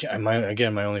my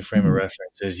again my only frame of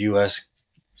reference is U.S.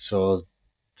 So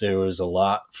there was a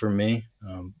lot for me.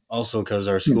 Also, because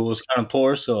our school was kind of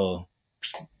poor, so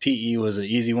PE was an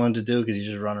easy one to do because you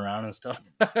just run around and stuff.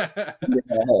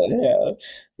 Yeah,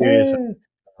 Serious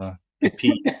yeah.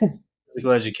 PE,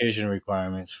 physical education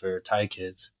requirements for Thai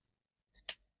kids.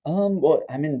 Well,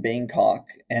 I'm in Bangkok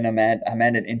and I'm at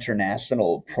an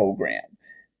international program.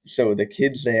 So the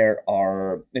kids there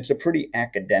are it's a pretty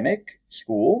academic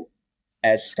school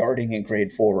as starting in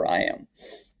grade 4 where I am.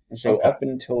 And so Okay, up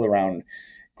until around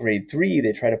grade 3,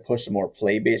 they try to push a more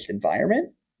play-based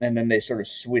environment, and then they sort of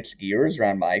switch gears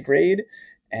around my grade,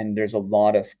 and there's a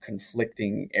lot of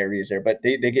conflicting areas there, but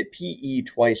they get PE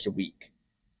twice a week.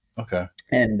 okay,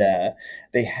 And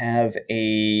they have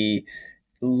a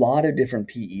lot of different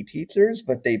PE teachers,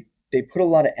 but they put a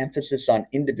lot of emphasis on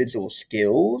individual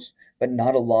skills, but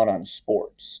not a lot on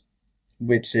sports,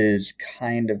 which is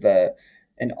kind of a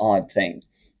an odd thing.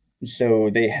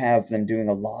 So they have them doing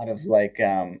a lot of like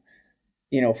for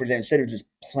example, instead of just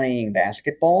playing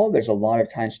basketball, there's a lot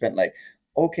of time spent like,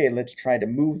 okay, let's try to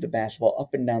move the basketball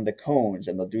up and down the cones,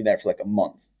 and they'll do that for like a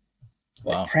month,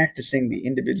 like wow, practicing the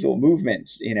individual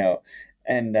movements.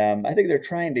 And I think they're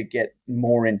trying to get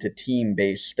more into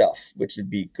team-based stuff, which would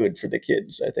be good for the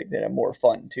kids. I think they'd have more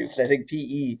fun too, because I think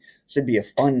PE should be a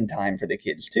fun time for the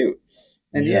kids too.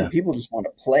 In the yeah, end, people just want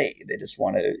to play. They just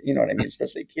want to, you know what I mean?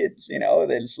 Especially kids,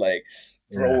 they just like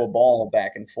yeah, throw a ball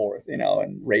back and forth,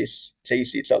 and race,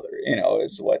 chase each other,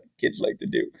 is what kids like to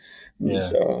do. And yeah.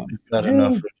 so, Got yeah.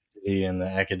 enough rigidity in the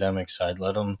academic side.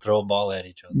 Let them throw a ball at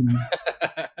each Mhm.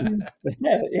 other.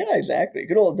 Yeah, yeah, exactly.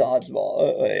 Good old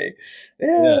dodgeball. Like,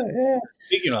 Yeah. yeah, yeah.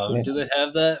 Speaking of, Yeah. do they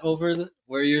have that over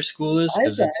where your school is? I've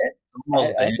Because done it's it. almost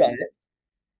I've done banned. it.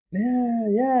 Yeah,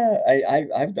 yeah.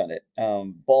 I've done it.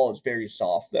 Ball is very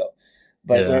soft though.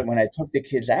 But Yeah. when I took the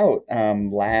kids out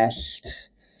last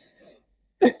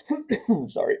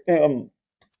sorry,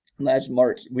 last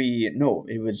March, we no,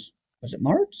 it was it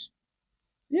March?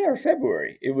 Yeah, or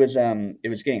February. It was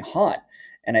getting hot,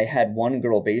 and I had one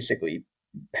girl basically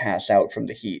pass out from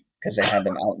the heat because I had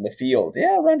them out in the field.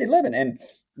 Yeah, around 11, and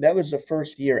that was the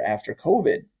first year after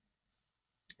COVID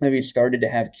that we started to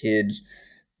have kids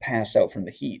pass out from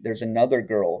the heat. There's another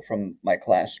girl from my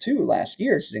class too last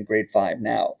year. She's in grade 5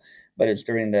 now, but it's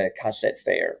during the cassette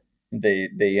fair.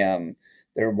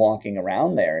 They're walking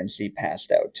around there and she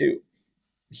passed out too.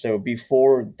 So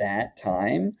before that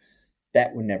time,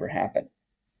 that would never happen.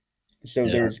 So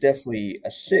Yeah. there's definitely a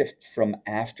shift from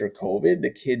after COVID. The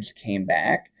kids came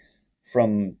back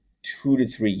from 2 to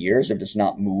 3 years of just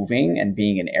not moving and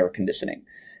being in air conditioning.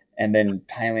 And then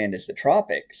Thailand is the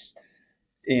tropics,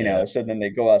 Yeah. so then they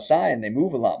go outside and they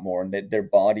move a lot more, and their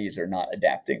bodies are not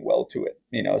adapting well to it.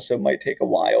 So it might take a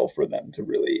while for them to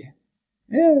really,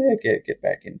 yeah, yeah, get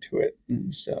back into it.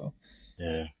 And so,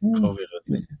 Yeah. mm,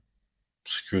 COVID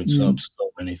screwed up mm,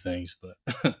 so many things, but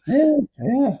yeah,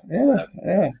 yeah, yeah,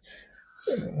 yeah.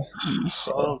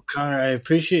 So, well, Connor, I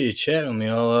appreciate you chatting with me.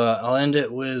 I'll end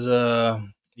it with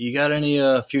you got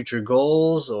any future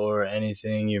goals or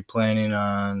anything you're planning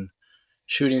on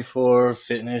shooting for,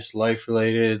 fitness, life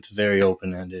related? It's very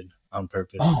open ended on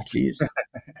purpose. oh, geez.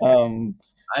 Um,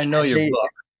 I know I'd your say,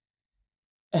 book.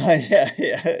 yeah,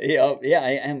 yeah, yeah, yeah.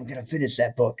 I am gonna finish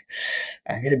that book.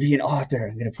 I'm gonna be an author.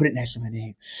 I'm gonna put it next to my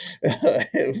name.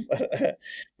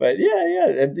 But yeah,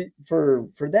 yeah. For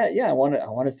that, yeah, I want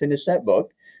to finish that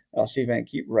book. I'll see if I can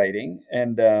keep writing.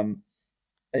 And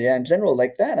yeah, in general,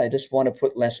 like that, I just want to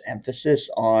put less emphasis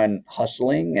on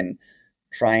hustling and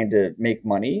trying to make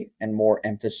money, and more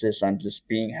emphasis on just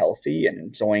being healthy and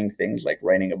enjoying things like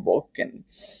writing a book and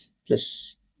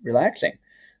just relaxing.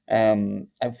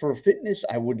 For fitness,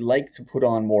 I would like to put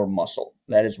on more muscle.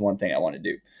 That is one thing I want to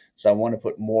do. So I want to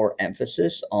put more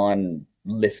emphasis on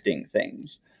lifting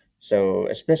things. So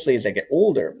especially as I get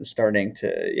older, I'm starting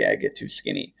to get too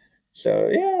skinny. So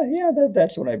yeah,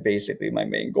 that's what I basically my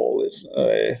main goal is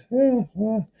in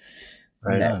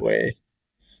Right that on. way.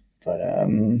 But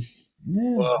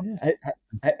yeah, Well,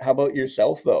 yeah. How about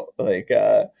yourself though? Like,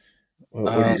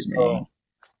 what are your so main?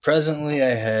 presently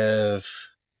I have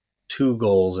two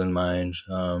goals in mind.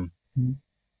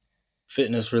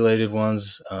 Fitness related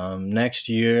ones. Next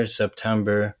year,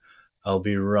 September, I'll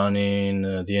be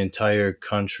running the entire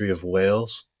country of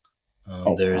Wales.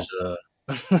 Oh There's wow.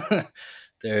 a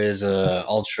there is a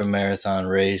ultra marathon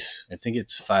race. I think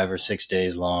it's 5 or 6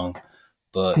 days long,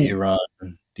 but you run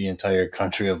the entire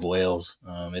country of Wales.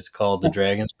 It's called the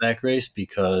Dragon's Back race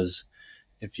because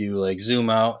if you like zoom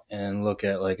out and look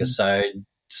at like a side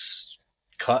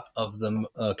cut of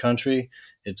the country,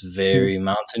 it's very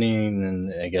mountainy,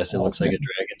 and I guess it looks like a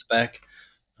dragon's back.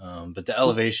 But the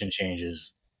elevation change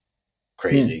is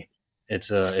crazy.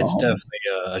 it's Oh, definitely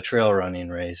a trail running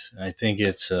race. I think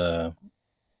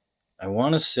I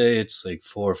want to say it's like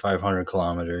 400 or 500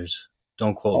 kilometers.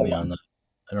 Don't quote oh me wow. on that.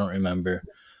 I don't remember.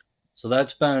 So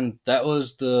that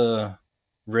was the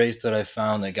race that I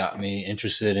found that got me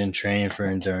interested in training for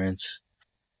endurance.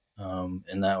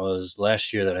 And that was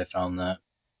last year that I found that.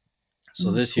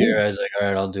 So this year Cool. I was like, all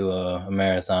right, I'll do a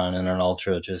marathon and an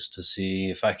ultra just to see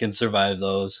if I can survive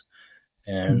those.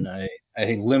 And I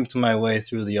limped my way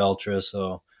through the ultra,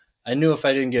 so I knew if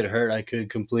I didn't get hurt, I could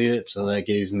complete it. So that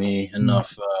gave me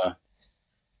enough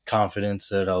confidence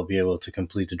that I'll be able to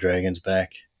complete the Dragon's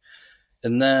Back.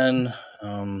 And then,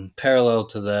 parallel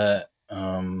to that,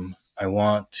 I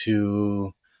want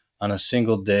to, on a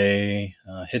single day,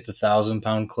 hit the 1,000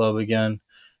 pound club again,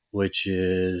 which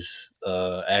is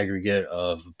aggregate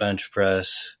of bench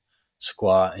press,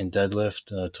 squat, and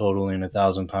deadlift, totaling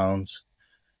 1,000 pounds.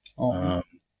 Oh wow. Um,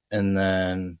 and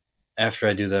then after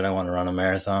I do that, I want to run a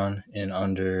marathon in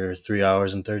under 3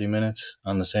 hours and 30 minutes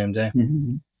on the same day.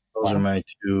 Mhm. Those are Wow. my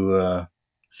two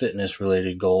fitness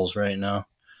related goals right now.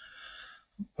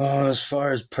 As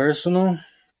far as personal,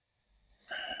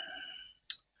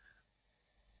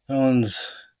 that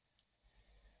one's,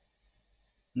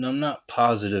 no, I'm not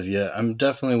positive yet. I'm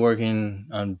definitely working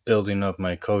on building up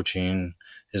my coaching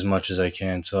as much as I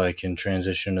can so I can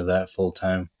transition to that full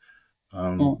time.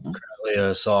 Oh no. Currently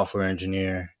a software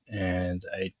engineer, and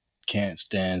I can't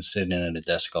stand sitting at a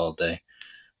desk all day.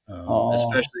 Oh.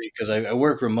 Especially because I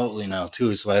work remotely now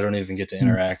too, so I don't even get to Hmm.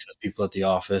 interact with people at the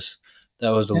office. That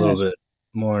was a little Yes. bit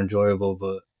more enjoyable,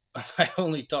 but I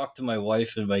only talk to my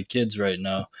wife and my kids right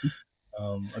now.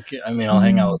 Okay, I mean, I'll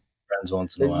hang out Mm. with friends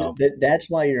once in a while. That's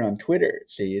why you're on Twitter.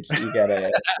 See, it's you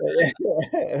gotta. Yeah,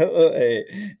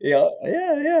 yeah,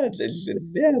 yeah. Yeah,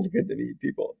 it's good to meet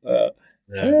people. Yeah,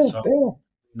 Yeah, so yeah.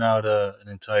 now to an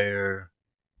entire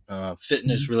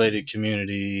fitness related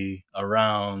community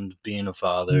around being a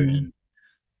father Mm. and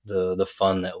the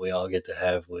fun that we all get to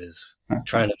have with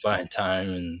trying to find time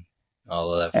and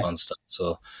all of that fun stuff.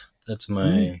 So that's Mm.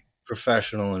 my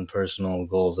professional and personal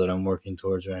goals that I'm working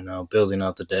towards right now, building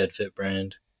out the DadFit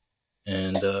brand.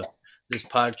 And this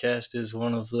podcast is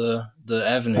one of the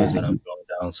avenues that I'm going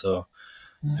down. So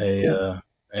I Cool.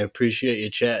 I appreciate you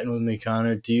chatting with me,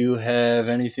 Connor. Do you have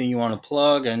anything you want to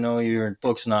plug? I know your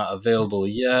book's not available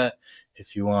yet.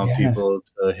 If you want Yeah. people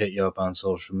to hit you up on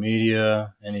social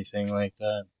media, anything like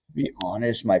that. To be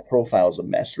honest, my profile's a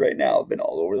mess right now. I've been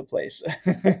all over the place.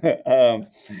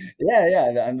 Yeah,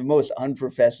 yeah, I'm the most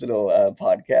unprofessional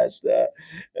podcast.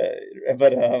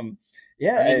 But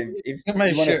yeah, I mean, if look at my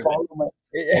you want to shirt, man. follow my,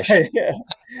 Bullshit. yeah,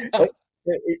 Uh,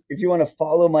 if you want to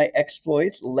follow my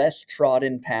exploits, less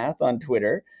trodden path on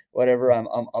Twitter, whatever I'm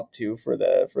up to for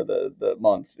the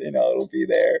month, it'll be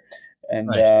there. And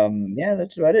Nice. yeah,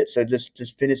 that's about it. So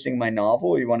just finishing my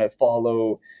novel. You want to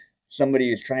follow somebody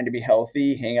who's trying to be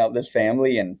healthy, hang out with this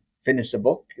family, and finish a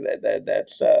book.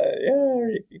 That's yeah,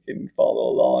 you can follow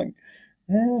along.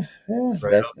 Yeah, yeah, It's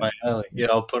right that up my alley. Yeah,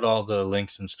 I'll put all the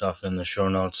links and stuff in the show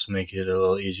notes, make it a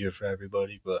little easier for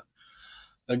everybody. But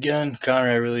again, Connor,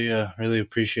 I really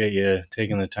appreciate you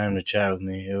taking the time to chat with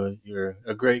me. You're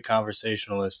a great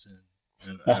conversationalist,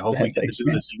 and I hope we get to thanks, do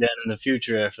man. this again in the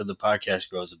future after the podcast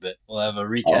grows a bit. We'll have a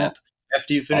recap I'll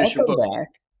after you I'll finish your come book. back.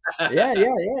 Yeah,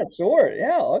 yeah, yeah, sure.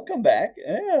 Yeah, I'll come back.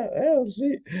 Yeah, yeah,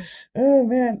 see. Oh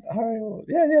man. All right. Well,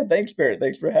 yeah, yeah. Thanks, Barrett.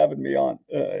 Thanks for having me on.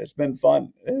 It's been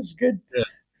fun. It's good. Yeah,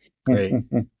 All great.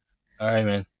 All right,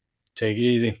 man. Take it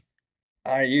easy.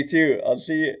 right, you too. I'll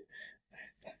see you.